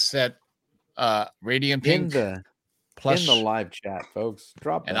get this set, Radiant in Pink the plush, live chat, folks.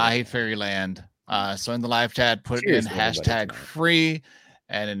 Drop and that. I Hate Fairyland. So in the live chat, put Cheers in to everybody hashtag tonight. free.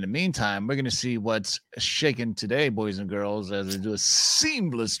 And in the meantime, we're gonna see what's shaking today, boys and girls, as we do a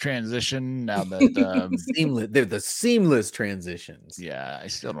seamless transition. Now that seamless, they're the seamless transitions. yeah, I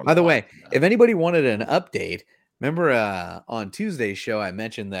still don't. By the know way, why. if anybody wanted an update, remember on Tuesday's show, I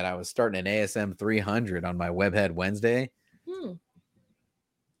mentioned that I was starting an ASM 300 on my Webhead Wednesday.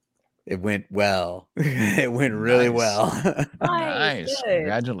 It went well. It went really Nice. well. Nice, Good.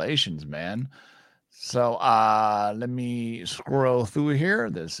 congratulations, man. So let me scroll through here.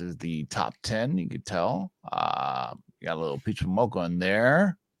 This is the top 10. You could tell. You got a little peach mocha in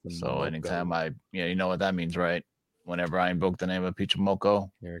there. So anytime you know what that means, right? Whenever I invoke the name of Peach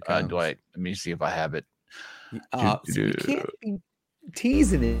Moco, Here it comes. let me see if I have it. So you can't be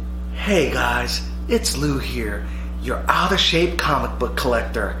teasing it. Hey guys, it's Lou here, your out of shape comic book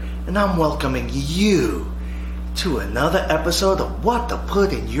collector, and I'm welcoming you to another episode of What to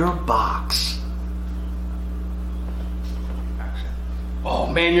Put in Your Box. Oh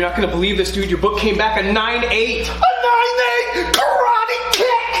man, you're not gonna believe this, dude. Your book came back a 9.8. A 9.8 karate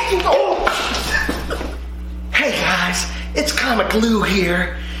kick! Oh. Hey guys, it's Comic Lou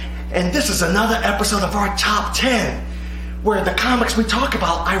here, and this is another episode of our Top 10, where the comics we talk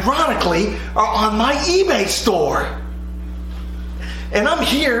about, ironically, are on my eBay store. And I'm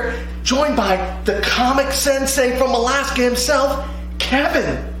here, joined by the comic sensei from Alaska himself,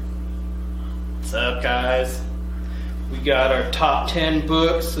 Kevin. What's up, guys? We got our top 10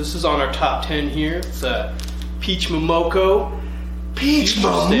 books. This is on our top 10 here. It's Peach Momoko. Peach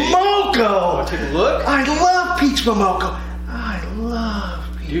Interesting. Momoko! Wanna take a look? I love Peach Momoko. I love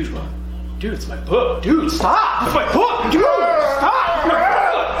Peach Momoko. Dude, it's my book. Dude, stop! It's my book! Dude,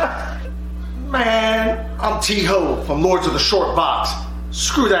 stop! Man, I'm T-Ho from Lords of the Short Box.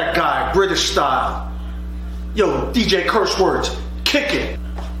 Screw that guy, British style. Yo, DJ Curse Words, kick it.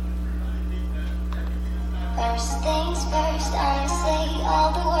 First things first, I'ma say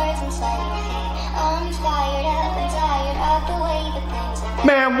all the words inside your head. I'm fired up and tired of the way the things are.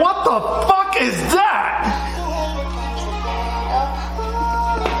 Man, what the fuck is that? The way the things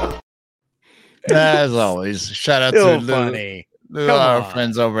are. Oh, As always, shout out So to Lou. funny. Lou, Come our on.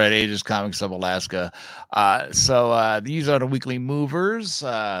 friends over at Aegis Comics of Alaska. So these are the weekly movers.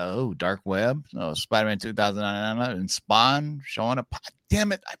 Dark Web, Spider-Man 2009, and Spawn showing up.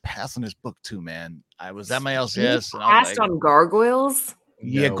 Damn it, I passed on this book too, man. I was at my LCS. And I was Passed like, on gargoyles.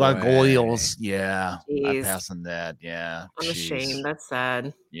 yeah, No gargoyles. Yeah, I Jeez. passed on that. Yeah, I'm jeez. ashamed. That's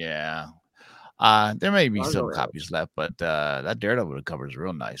sad. Yeah. There may be some Gargoyles. copies left, but that Daredevil cover is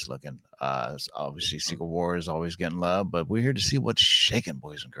real nice looking. Obviously, Secret War is always getting love, but we're here to see what's shaking,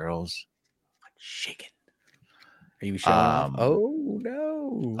 boys and girls. Shaking. Are you showing off? Um, Oh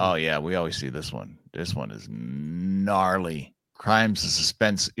no. Oh yeah, we always see this one. This one is gnarly. Crimes and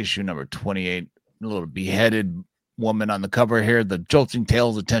Suspense issue number 28. A little beheaded woman on the cover here. The jolting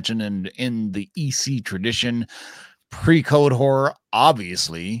tales of tension and in the EC tradition. Pre-code horror,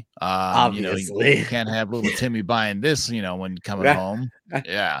 obviously. Obviously. You can't have little Timmy buying this, when coming home.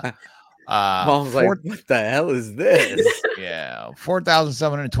 Yeah. Mom's like, what the hell is this? Yeah,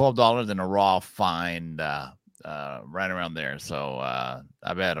 $4,712 and a raw find right around there. So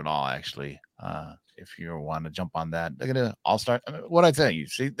I've had it all actually. If you want to jump on that, look at it. I'll start. What I tell you,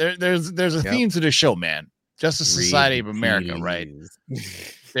 see, there's a theme to the show, man. Justice Society of America, right?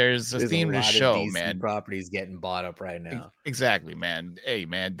 There's a theme to the show, DC man. Properties getting bought up right now. Exactly, man. Hey,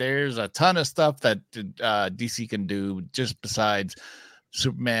 man, there's a ton of stuff that DC can do just besides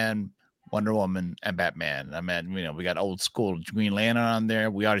Superman, Wonder Woman, and Batman. I mean, we got old school Green Lantern on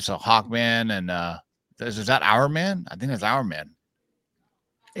there. We already saw Hawkman, and is that Our Man? I think that's Our Man.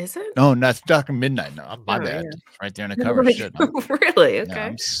 Is it? No, that's Dr. Midnight. No, my bad. Yeah. It's right there in the cover. Like, Shit. really? Yeah, Okay.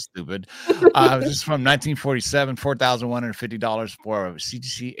 I'm stupid. This is from 1947, $4,150 for a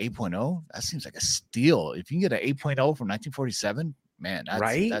CGC 8.0. That seems like a steal. If you can get an 8.0 from 1947, man, that's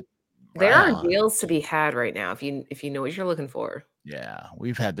Right? that There are deals to be had right now if you know what you're looking for. Yeah,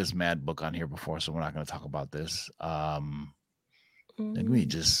 we've had this Mad book on here before, so we're not going to talk about this. And we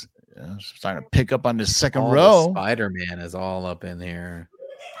just starting to pick up on this second row. Spider-Man is all up in here.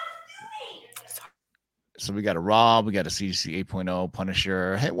 So we got a Rob, we got a CDC 8.0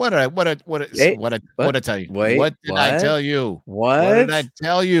 Punisher. Hey, what did I tell you? Wait, what did I tell you? What did I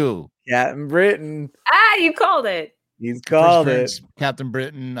tell you? Captain Britain. You called it. He's called it. Captain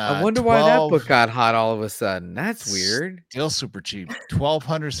Britain. I wonder why that book got hot all of a sudden. That's weird. Still super cheap.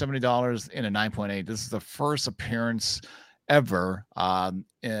 $1,270 in a 9.8. This is the first appearance ever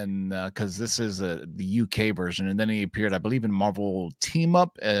because this is the UK version, and then he appeared, I believe, in Marvel Team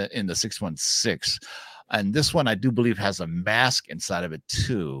Up in the 616. And this one, I do believe, has a mask inside of it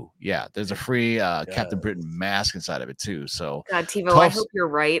too. Yeah, there's a free Captain Britain mask inside of it too. So, God, TiVo, I hope you're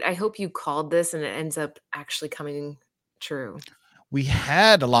right. I hope you called this and it ends up actually coming true. We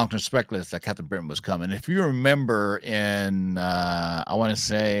had a long-term speculation that Captain Britain was coming. If you remember in, I want to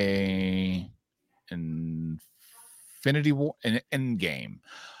say, Infinity War, in Endgame,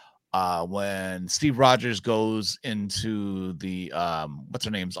 when Steve Rogers goes into the what's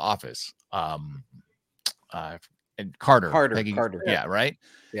her name's office, and Carter, yeah, right,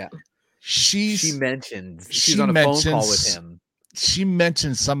 yeah. She's on a phone call with him. She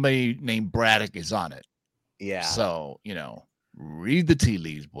mentioned somebody named Braddock is on it. Yeah. So read the tea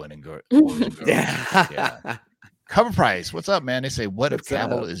leaves, boys and girls. Yeah. Cover price. What's up, man? They say, what if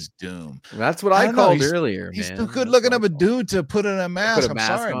Cavill is Doom? That's what I called earlier. He's too good looking of a dude to put in a mask. I'm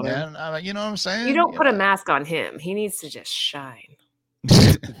sorry, man. You know what I'm saying? You don't put a mask on him. He needs to just shine.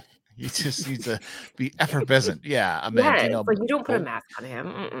 He just needs to be effervescent. Yeah. I mean, you don't put a mask on him.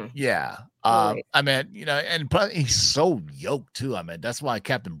 Mm-mm. Yeah. Right. I mean, and probably he's so yoked too. I mean, that's why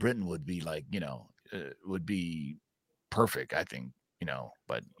Captain Britain would be like, would be perfect, I think,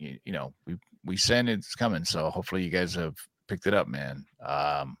 but we saying it's coming. So hopefully you guys have picked it up, man.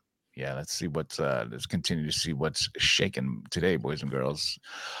 Let's see let's continue to see what's shaking today, boys and girls.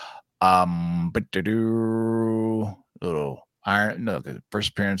 Little Iron, the first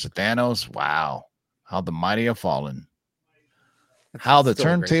appearance of Thanos. Wow. How the mighty have fallen. How the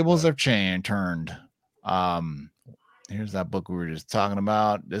turntables have turned. Here's that book we were just talking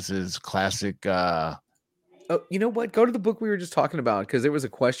about. This is classic. Oh, you know what? Go to the book we were just talking about because there was a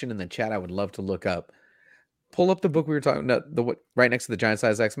question in the chat I would love to look up. Pull up the book we were talking about, right next to the Giant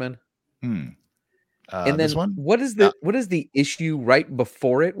Size X-Men. And then this one? What is the issue right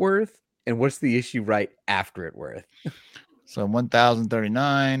before it worth, and what's the issue right after it worth? So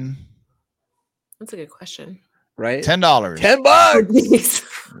 1,039. That's a good question. Right? $10.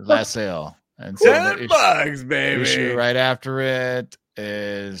 $10. Last sale. And so $10, baby. Issue right after it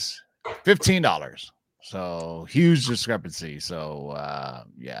is $15. So huge discrepancy. So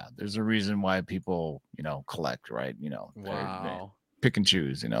there's a reason why people, collect, right? They pick and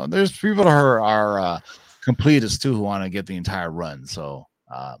choose. There's people who are completists too who want to get the entire run. So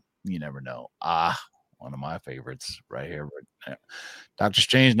you never know. One of my favorites right here. Doctor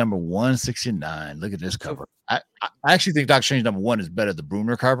Strange number 169. Look at this cover. I actually think Doctor Strange number 1 is better than the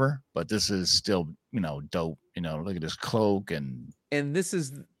Brunner cover, but this is still, dope. Look at this cloak and this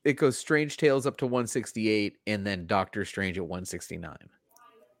is, it goes Strange Tales up to 168 and then Doctor Strange at 169.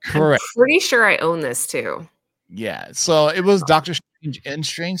 Correct. I'm pretty sure I own this too. Yeah. So it was Doctor Strange and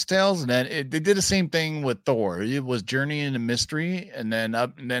Strange Tales, and then they did the same thing with Thor. It was Journey into Mystery, and then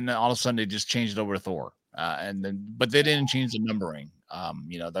all of a sudden they just changed it over to Thor. But they didn't change the numbering.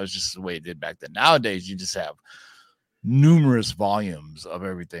 That was just the way it did back then. Nowadays you just have numerous volumes of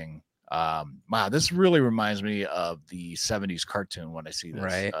everything. Wow, this really reminds me of the 70s cartoon when I see this.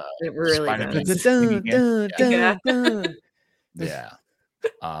 Right. It really does. Yeah.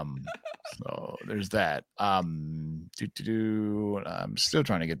 So there's that. I'm still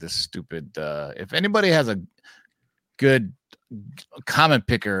trying to get this stupid. If anybody has a good comment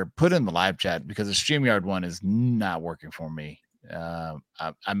picker, put in the live chat because the StreamYard one is not working for me.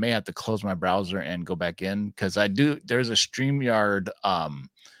 I may have to close my browser and go back in because there's a StreamYard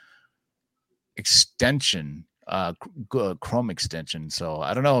extension, Chrome extension. So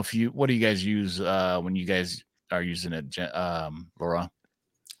I don't know what do you guys use when you guys are using it, Laura?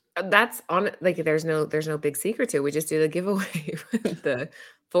 That's on there's no big secret to it. We just do the giveaway, the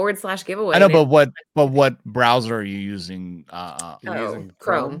 / giveaway. I know, but what browser are you using? Using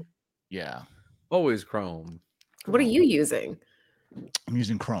Chrome. Yeah, always Chrome. What are you using? I'm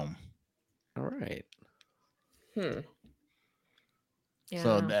using Chrome. All right.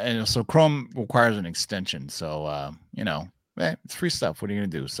 Yeah. So Chrome requires an extension. So it's free stuff. What are you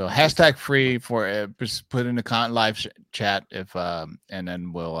gonna do? So hashtag free for just put in the live chat if and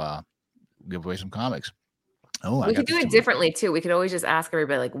then we'll give away some comics. Oh, we could do it differently too. We could always just ask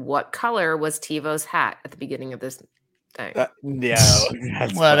everybody, like, what color was TiVo's hat at the beginning of this thing?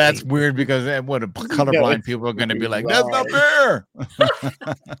 That's weird because what colorblind people are going to be like, that's not fair.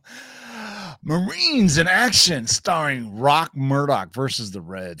 Marines in action, starring Rock Murdoch versus the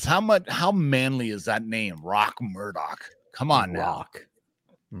Reds. How manly is that name, Rock Murdoch? Come on, Rock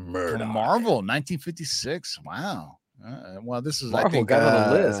Murdoch. From Marvel, 1956. Wow. Well, this is Marvel, I think got on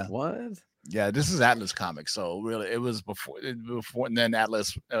the list. What? Yeah, this is Atlas Comics. So really, it was before, and then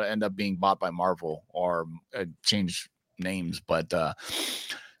Atlas ended up being bought by Marvel or changed names. But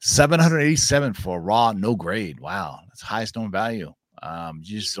 787 for raw, no grade. Wow, that's highest known value.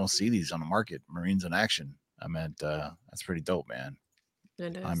 You just don't see these on the market. Marines in action. I meant that's pretty dope, man.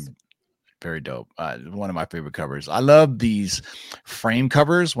 It is. I'm very dope. One of my favorite covers. I love these frame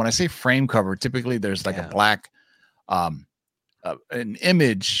covers. When I say frame cover, typically there's like a black an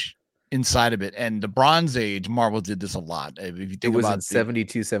image inside of it. And the Bronze Age, Marvel did this a lot. If you think about in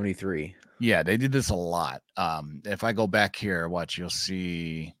 72, 73. Yeah, they did this a lot. If I go back here, watch, you'll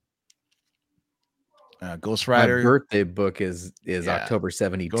see Ghost Rider. My birthday book is October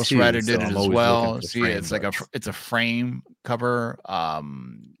 72. Ghost Rider did it as well. See, it's like it's a frame cover.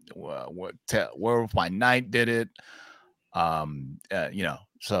 Werewolf by Night did it.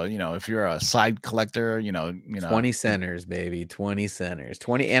 So if you're a side collector, 20 centers, baby, 20 centers,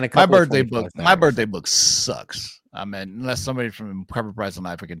 20 and a My couple. birthday book sucks. I mean, unless somebody from Cover Price on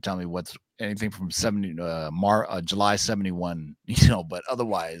Life can tell me what's anything from July 71, but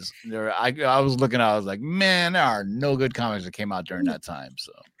otherwise I was looking, I was like, man, there are no good comics that came out during that time.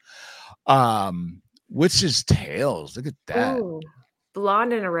 So Witch's Tales, look at that. Ooh,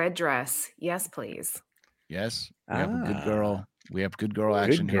 blonde in a red dress. Yes, please. Yes, we have a good girl. We have good girl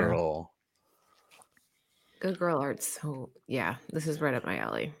action here. Good girl art. So yeah, this is right up my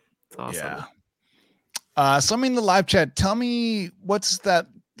alley. It's awesome. Yeah. Somebody in the live chat, tell me what's that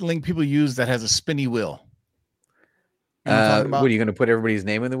link people use that has a spinny wheel? What are you going to put everybody's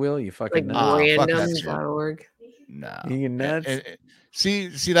name in the wheel? You fucking randoms.org. No, you nuts. See,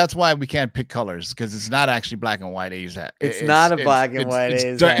 that's why we can't pick colors, because it's not actually black and white A's hat. It's not a black and white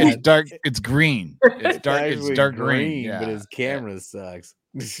A's hat. It's dark. It's green. It's dark. It's dark green. But his camera sucks.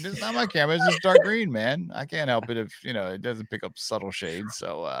 It's not my camera. It's just dark green, man. I can't help it if it doesn't pick up subtle shades.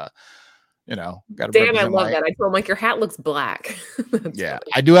 So got Dan, I love that. I told him, like, your hat looks black. Yeah,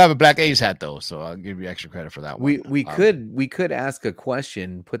 funny. I do have a black A's hat though, so I'll give you extra credit for that one. We could ask a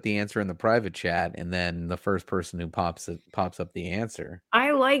question, put the answer in the private chat, and then the first person who pops up the answer.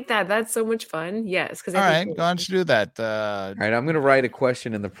 I like that. That's so much fun. Yes, because all right, go on to do that. All right, I'm gonna write a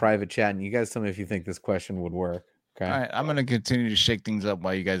question in the private chat, and you guys tell me if you think this question would work. Okay. All right, I'm gonna continue to shake things up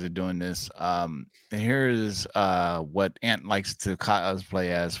while you guys are doing this. Here is what Ant likes to cosplay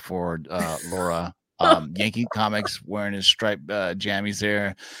as for Laura. Yankee Comics wearing his striped jammies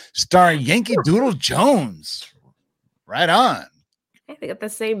there, starring Yankee Doodle Jones. Right on. Hey, they got the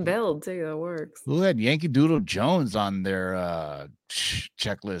same build too. That works. Who had Yankee Doodle Jones on their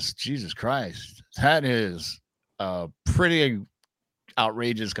checklist? Jesus Christ, that is a pretty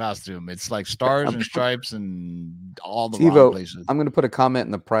outrageous costume. It's like stars and stripes and all the wrong places. I'm going to put a comment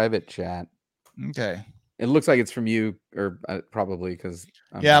in the private chat. Okay. It looks like it's from you, or probably because.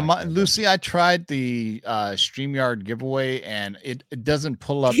 Lucy, I tried the StreamYard giveaway, and it doesn't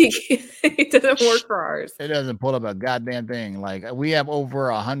pull up. It doesn't work for ours. It doesn't pull up a goddamn thing. Like, we have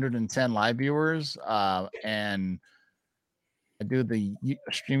over 110 live viewers, and I do the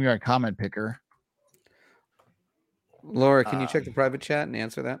StreamYard comment picker. Laura, can you check the private chat and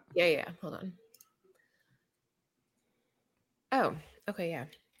answer that? Yeah. Hold on. Oh, okay, yeah.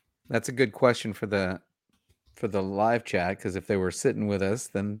 That's a good question for the live chat, because if they were sitting with us,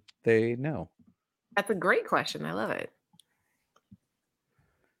 then they know. That's a great question. I love it.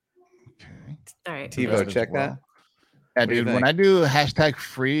 Okay. All right. TiVo, check that. Yeah, dude, when I do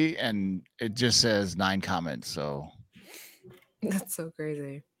 #free and it just says 9 comments, so that's so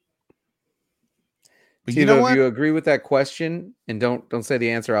crazy. But TiVo, if you agree with that question and don't say the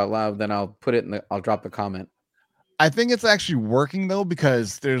answer out loud, then I'll put it I'll drop the comment. I think it's actually working though,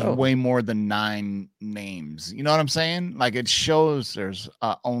 because there's way more than 9 names. You know what I'm saying? Like, it shows there's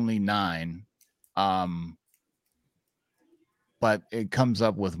only 9, but it comes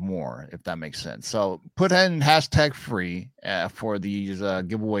up with more, if that makes sense. So put in #free for these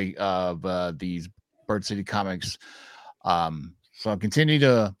giveaway of these Bird City Comics. So continue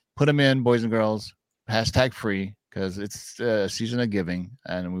to put them in, boys and girls. #free, because it's season of giving,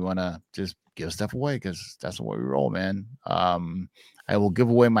 and we want to just give stuff away, because that's the way we roll, man. I will give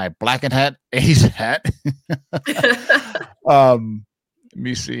away my blackened hat, A's hat. Let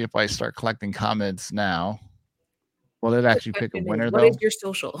me see if I start collecting comments now. Will it actually pick a winner, What though? is your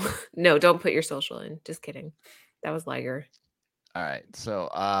social? No, don't put your social in. Just kidding. That was Liger. All right. So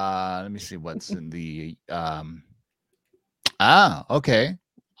let me see what's in the okay.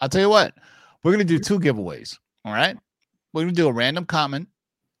 I'll tell you what. We're gonna do 2 giveaways. All right. We're gonna do a random comment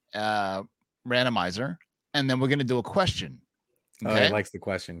randomizer, and then we're gonna do a question. Okay. Oh, he likes the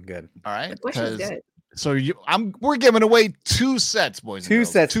question. Good. All right. The question's good. So we're giving away 2 sets, boys. 2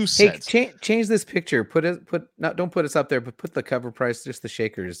 sets. 2 sets. Hey, change this picture. Don't put us up there, but put the cover price, just the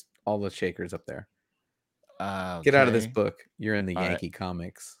shakers, all the shakers up there. Get out of this book. You're in the Yankee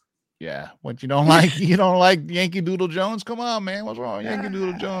comics. Yeah. What you don't like? You don't like Yankee Doodle Jones? Come on, man. What's wrong with Yankee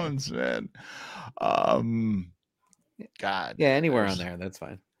Doodle Jones, man? God. Yeah, anywhere on there. That's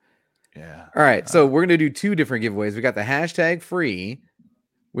fine. Yeah. All right. So we're gonna do 2 different giveaways. We got the hashtag free,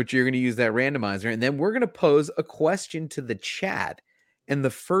 which you're gonna use that randomizer, and then we're gonna pose a question to the chat. And the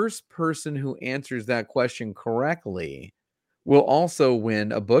first person who answers that question correctly will also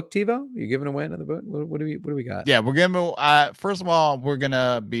win a book. TiVo, you giving away another book? What do we got? Yeah, we're giving. First of all, we're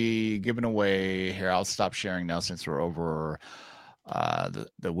gonna be giving away here. I'll stop sharing now since we're over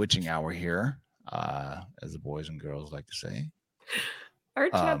the witching hour here, as the boys and girls like to say. Our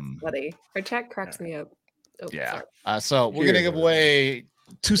chat's funny. Our chat cracks me up. Oh, yeah. So we're gonna give away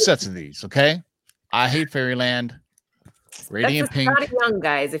 2 sets of these. Okay. I Hate Fairyland, Radiant That's Pink, Scotty Young,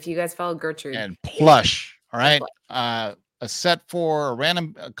 guys. If you guys follow Gertrude, and Plush. All right. A set for a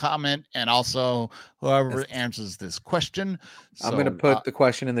random comment, and also whoever answers this question. So, I'm going to put the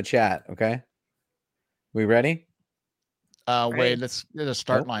question in the chat. Okay. We ready? Wait, let's get a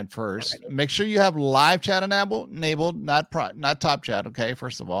start line first. Make sure you have live chat enabled, not top chat. Okay.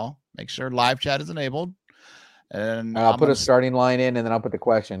 First of all, make sure live chat is enabled. And I'll put a starting line in, and then I'll put the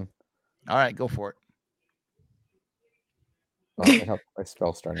question. All right, go for it. Oh, I hope I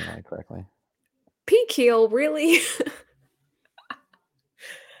spell starting line correctly. P. Keel, really?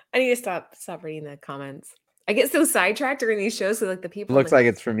 I need to stop reading the comments. I get so sidetracked during these shows. So like the people. It looks like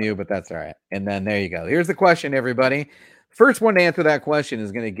it's from you, but that's all right. And then there you go. Here's the question, everybody. First one to answer that question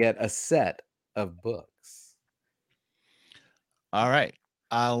is going to get a set of books. All right.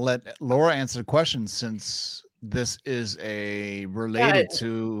 I'll let Laura answer the question since this is related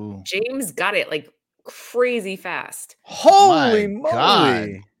to. James got it like crazy fast. Holy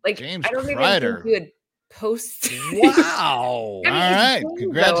moly! Like James I don't even Kreider. think you had post. Wow! I mean, all right, James,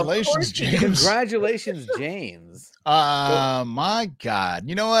 congratulations, James. Congratulations, James. My God,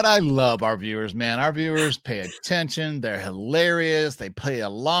 you know what? I love our viewers, man. Our viewers pay attention. They're hilarious. They play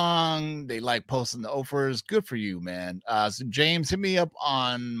along. They like posting the offers. Good for you, man. So James, hit me up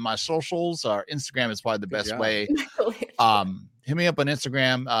on my socials. Our Instagram is probably the best way. Hit me up on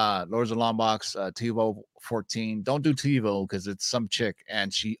Instagram, Lords of Longbox, TiVo 14. Don't do TiVo because it's some chick,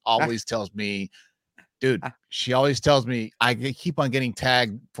 and she always tells me, dude, she always tells me I keep on getting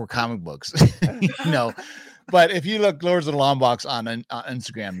tagged for comic books, you know. But if you look Lords of the Longbox on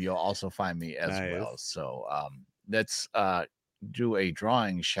Instagram, you'll also find me as well. So let's do a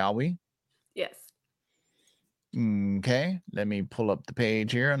drawing, shall we? Yes. Okay, let me pull up the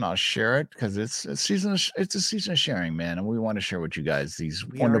page here and I'll share it because it's a season of sharing, man, and we want to share with you guys these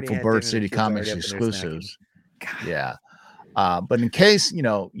wonderful Bird City Comics exclusives. Yeah, but in case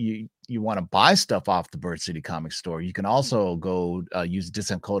you want to buy stuff off the Bird City Comics store, you can also go use the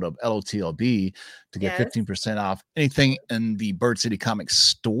discount code of LOTLB to get 15% off anything in the Bird City Comics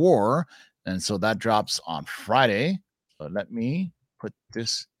store, and so that drops on Friday. So let me put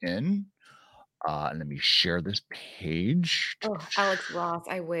this in. And let me share this page. Oh, Alex Ross.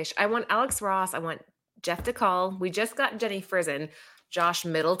 I wish. I want Alex Ross. I want Jeff DeCall. We just got Jenny Frison. Josh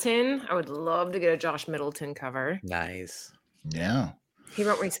Middleton. I would love to get a Josh Middleton cover. Nice. Yeah. He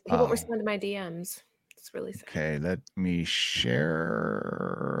won't respond to my DMs. It's really sad. Okay, let me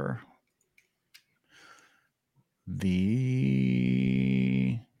share the.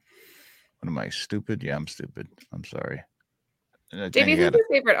 What am I, stupid? Yeah, I'm stupid. I'm sorry. JB, who's your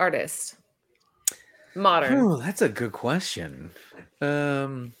favorite artist? Modern. Oh, that's a good question.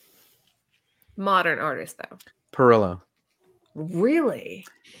 Modern artist, though. Perillo. Really?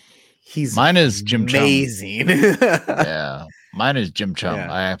 Mine is Jim amazing. Chung. Yeah. Mine is Jim Chung. Yeah.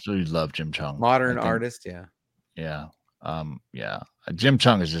 I absolutely love Jim Chung. Modern artist, yeah. Yeah. Yeah. Jim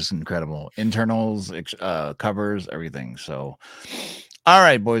Chung is just incredible. Internals, covers, everything. So all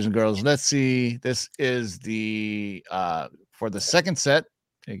right, boys and girls, let's see. This is the for the second set.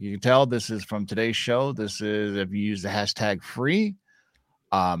 You can tell this is from today's show. This is if you use the hashtag free.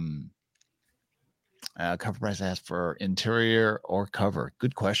 Cover price asked for interior or cover.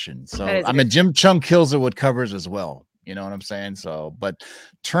 Good question. So I mean, Jim Chung kills it with covers as well. You know what I'm saying? So, but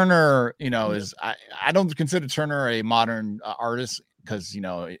Turner, is I don't consider Turner a modern artist because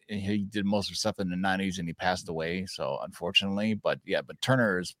he did most of his stuff in the 90s and he passed away. So unfortunately, but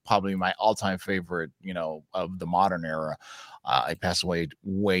Turner is probably my all-time favorite, of the modern era. He passed away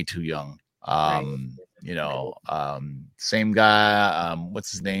way too young. Same guy,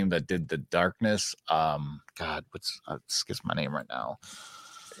 what's his name that did The Darkness? God, skips my name right now.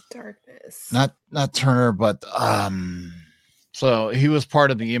 The Darkness. Not Turner, but so he was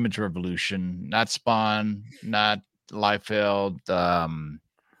part of the Image Revolution, not Spawn, not Liefeld,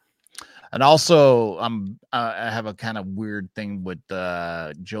 and also I have a kind of weird thing with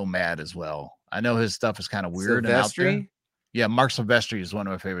Joe Mad as well. I know his stuff is kind of weird and out there. Yeah, Mark Silvestri is one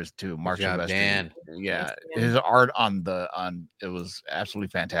of my favorites too. Mark Silvestri. Dan. Yeah, his art on it was absolutely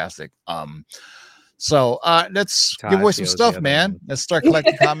fantastic. So let's give away some stuff, man. Let's start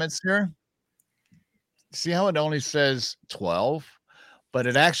collecting comments here. See how it only says 12, but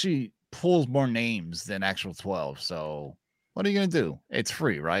it actually pulls more names than actual 12. So what are you gonna do? It's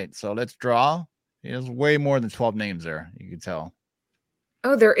free, right? So let's draw. There's way more than 12 names there. You can tell.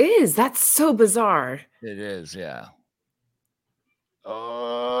 Oh, there is. That's so bizarre. It is, yeah.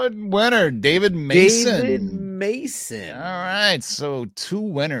 Winner, David Mason. All right, so 2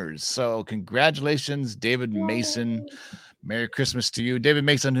 winners. So congratulations, David Mason. Merry Christmas to you. David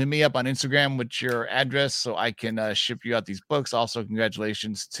Mason, hit me up on Instagram with your address so I can ship you out these books. Also,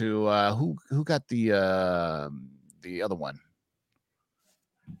 congratulations to who got the other one?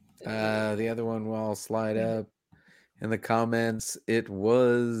 The other one, well, I'll slide up in the comments. It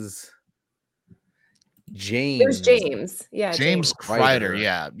was James. There's James. Yeah. James Kreider.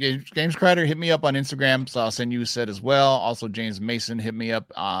 Yeah. James Kreider, hit me up on Instagram. So I'll send you a set as well. Also, James Mason, hit me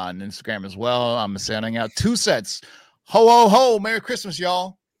up on Instagram as well. I'm sending out 2 sets. Ho, ho, ho. Merry Christmas,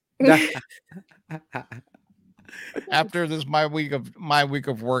 y'all. After this, my week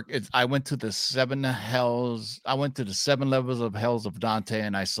of work, I went to the 7 hells. I went to the 7 levels of hells of Dante,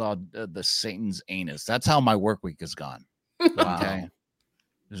 and I saw the Satan's anus. That's how my work week has gone. Wow. Okay.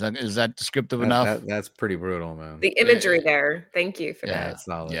 Is that descriptive enough? That's pretty brutal, man. The imagery there. Thank you for that. It's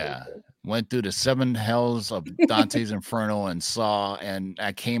solid. Yeah. Went through the 7 hells of Dante's Inferno and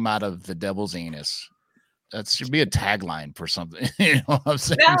I came out of the devil's anus. That should be a tagline for something. You know what I'm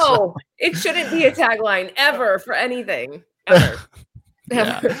saying? No, it shouldn't be a tagline ever for anything. Ever.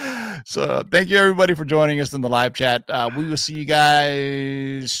 Yeah. So thank you everybody for joining us in the live chat. We will see you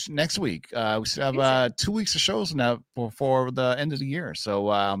guys next week. We still have 2 weeks of shows now before the end of the year. So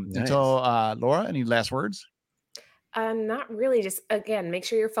until Laura, any last words? Not really. Just again, make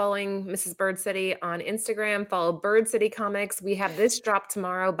sure you're following Mrs. Bird City on Instagram. Follow Bird City Comics. We have this drop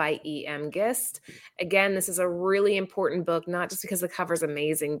tomorrow by E.M. Gist. Again, this is a really important book, not just because the cover's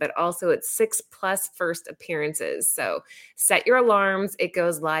amazing, but also it's 6+ first appearances. So set your alarms. It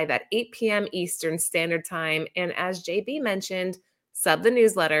goes live at 8 p.m. Eastern Standard Time. And as JB mentioned, sub the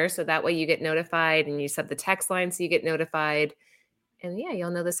newsletter so that way you get notified, and you sub the text line so you get notified. And yeah, you'll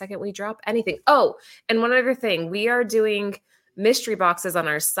know the second we drop anything. Oh, and one other thing. We are doing mystery boxes on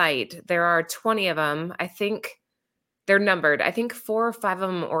our site. There are 20 of them. I think they're numbered. I think 4 or 5 of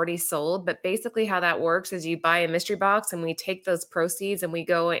them already sold. But basically how that works is you buy a mystery box and we take those proceeds and we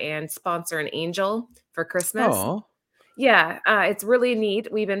go and sponsor an angel for Christmas. Oh. Yeah, it's really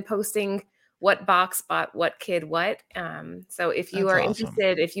neat. We've been posting what box bought what kid what. So if you are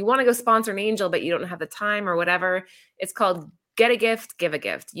interested, if you want to go sponsor an angel, but you don't have the time or whatever, it's called Get a Gift, Give a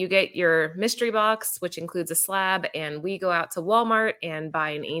Gift. You get your mystery box, which includes a slab, and we go out to Walmart and buy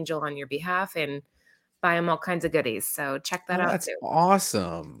an angel on your behalf and buy them all kinds of goodies. So check that out. That's too.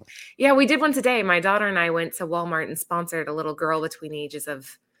 Awesome. Yeah, we did one today. My daughter and I went to Walmart and sponsored a little girl between the ages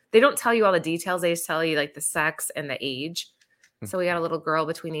of, they don't tell you all the details. They just tell you like the sex and the age. So we got a little girl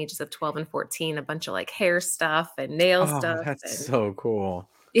between the ages of 12 and 14, a bunch of like hair stuff and nail stuff. That's so cool.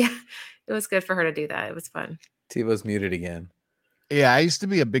 Yeah, it was good for her to do that. It was fun. TiVo's muted again. Yeah, I used to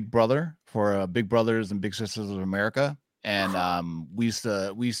be a big brother for Big Brothers and Big Sisters of America, and we used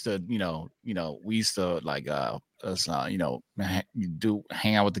to like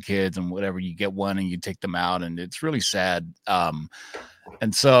hang out with the kids and whatever. You get one and you take them out, and it's really sad.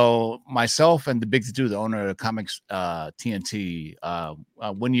 And so myself and the Big To Do, the owner of Comics TNT,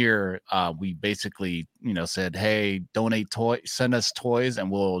 one year we basically said, hey, donate toys, send us toys,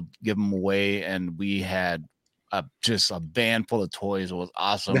 and we'll give them away. And we had just a van full of toys. It was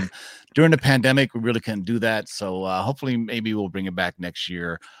awesome. During the pandemic, we really couldn't do that. So hopefully maybe we'll bring it back next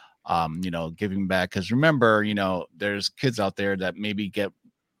year, giving back. Because remember, there's kids out there that maybe get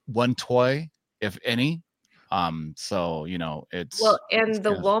one toy, if any. So, it's... Well, and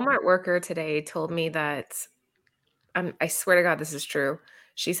the Walmart worker today told me that I swear to God, this is true.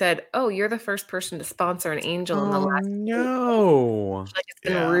 She said, "Oh, you're the first person to sponsor an angel in the last no. Like it's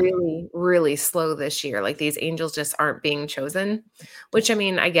been really, really slow this year. Like these angels just aren't being chosen." Which I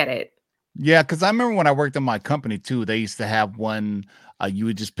mean, I get it. Yeah, because I remember when I worked in my company too, they used to have one. You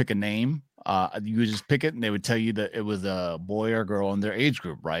would just pick a name. You would just pick it, and they would tell you that it was a boy or girl in their age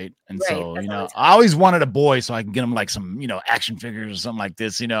group, right? And so, I always wanted a boy so I can get them like some, action figures or something like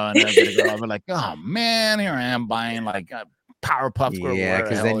this, and I'd get a girl. I'd be like, oh man, here I am buying like a Powerpuff Girl. Yeah,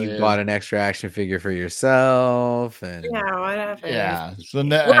 because then you bought an extra action figure for yourself, and whatever. Yeah. So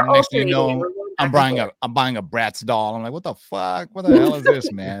next thing you know, I'm buying a Bratz doll. I'm like, what the fuck? What the hell is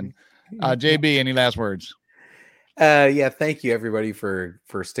this, man? JB, any last words? Thank you everybody for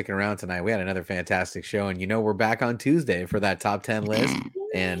sticking around tonight. We had another fantastic show, and we're back on Tuesday for that top 10 list.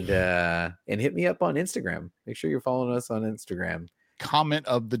 And hit me up on Instagram. Make sure you're following us on Instagram. Comment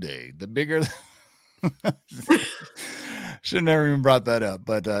of the day. The bigger should have never even brought that up,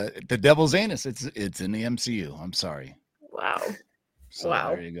 but the Devil's Anus, it's in the MCU. I'm sorry. Wow. So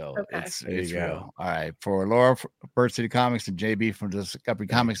there you go. Okay. It's real. All right. For Laura, Bird City Comics, and JB from Discovery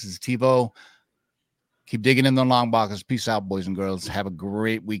Comics, is TiVo. Keep digging in the long boxes. Peace out, boys and girls. Have a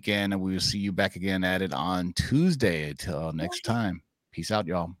great weekend, and we will see you back again at it on Tuesday. Until next time. Peace out,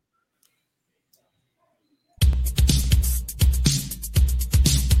 y'all.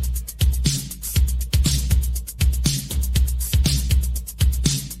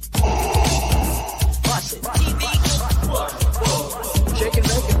 Shake and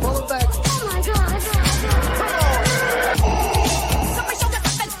make it, pull it back. Oh my God.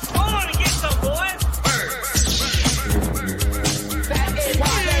 Hold on and get some, boy.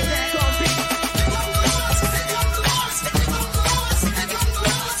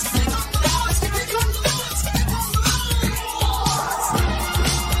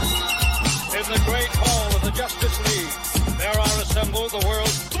 In the great hall of the Justice League, there are assembled the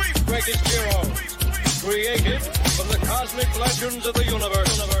world's three greatest heroes, created from the cosmic legends of the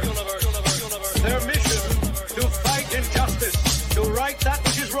universe. Their mission, to fight injustice, to right that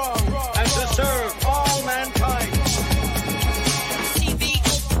which is wrong, and to serve all mankind.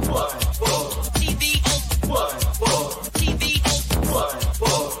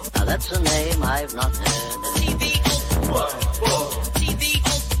 Now that's a name I've not heard.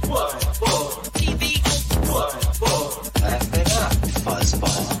 Buzz.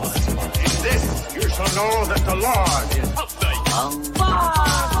 In this you shall know that the Lord is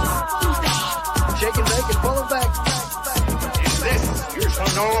Shake and make it, pull it back. In this you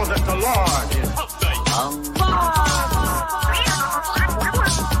shall know that the Lord is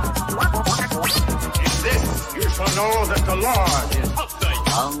In this you shall know that the Lord is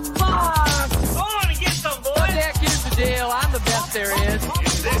Hold on and get some, boy. Jack, here's the deal. I'm the best there is. In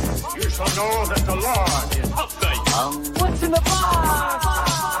this you shall know that the Lord is What's in the box?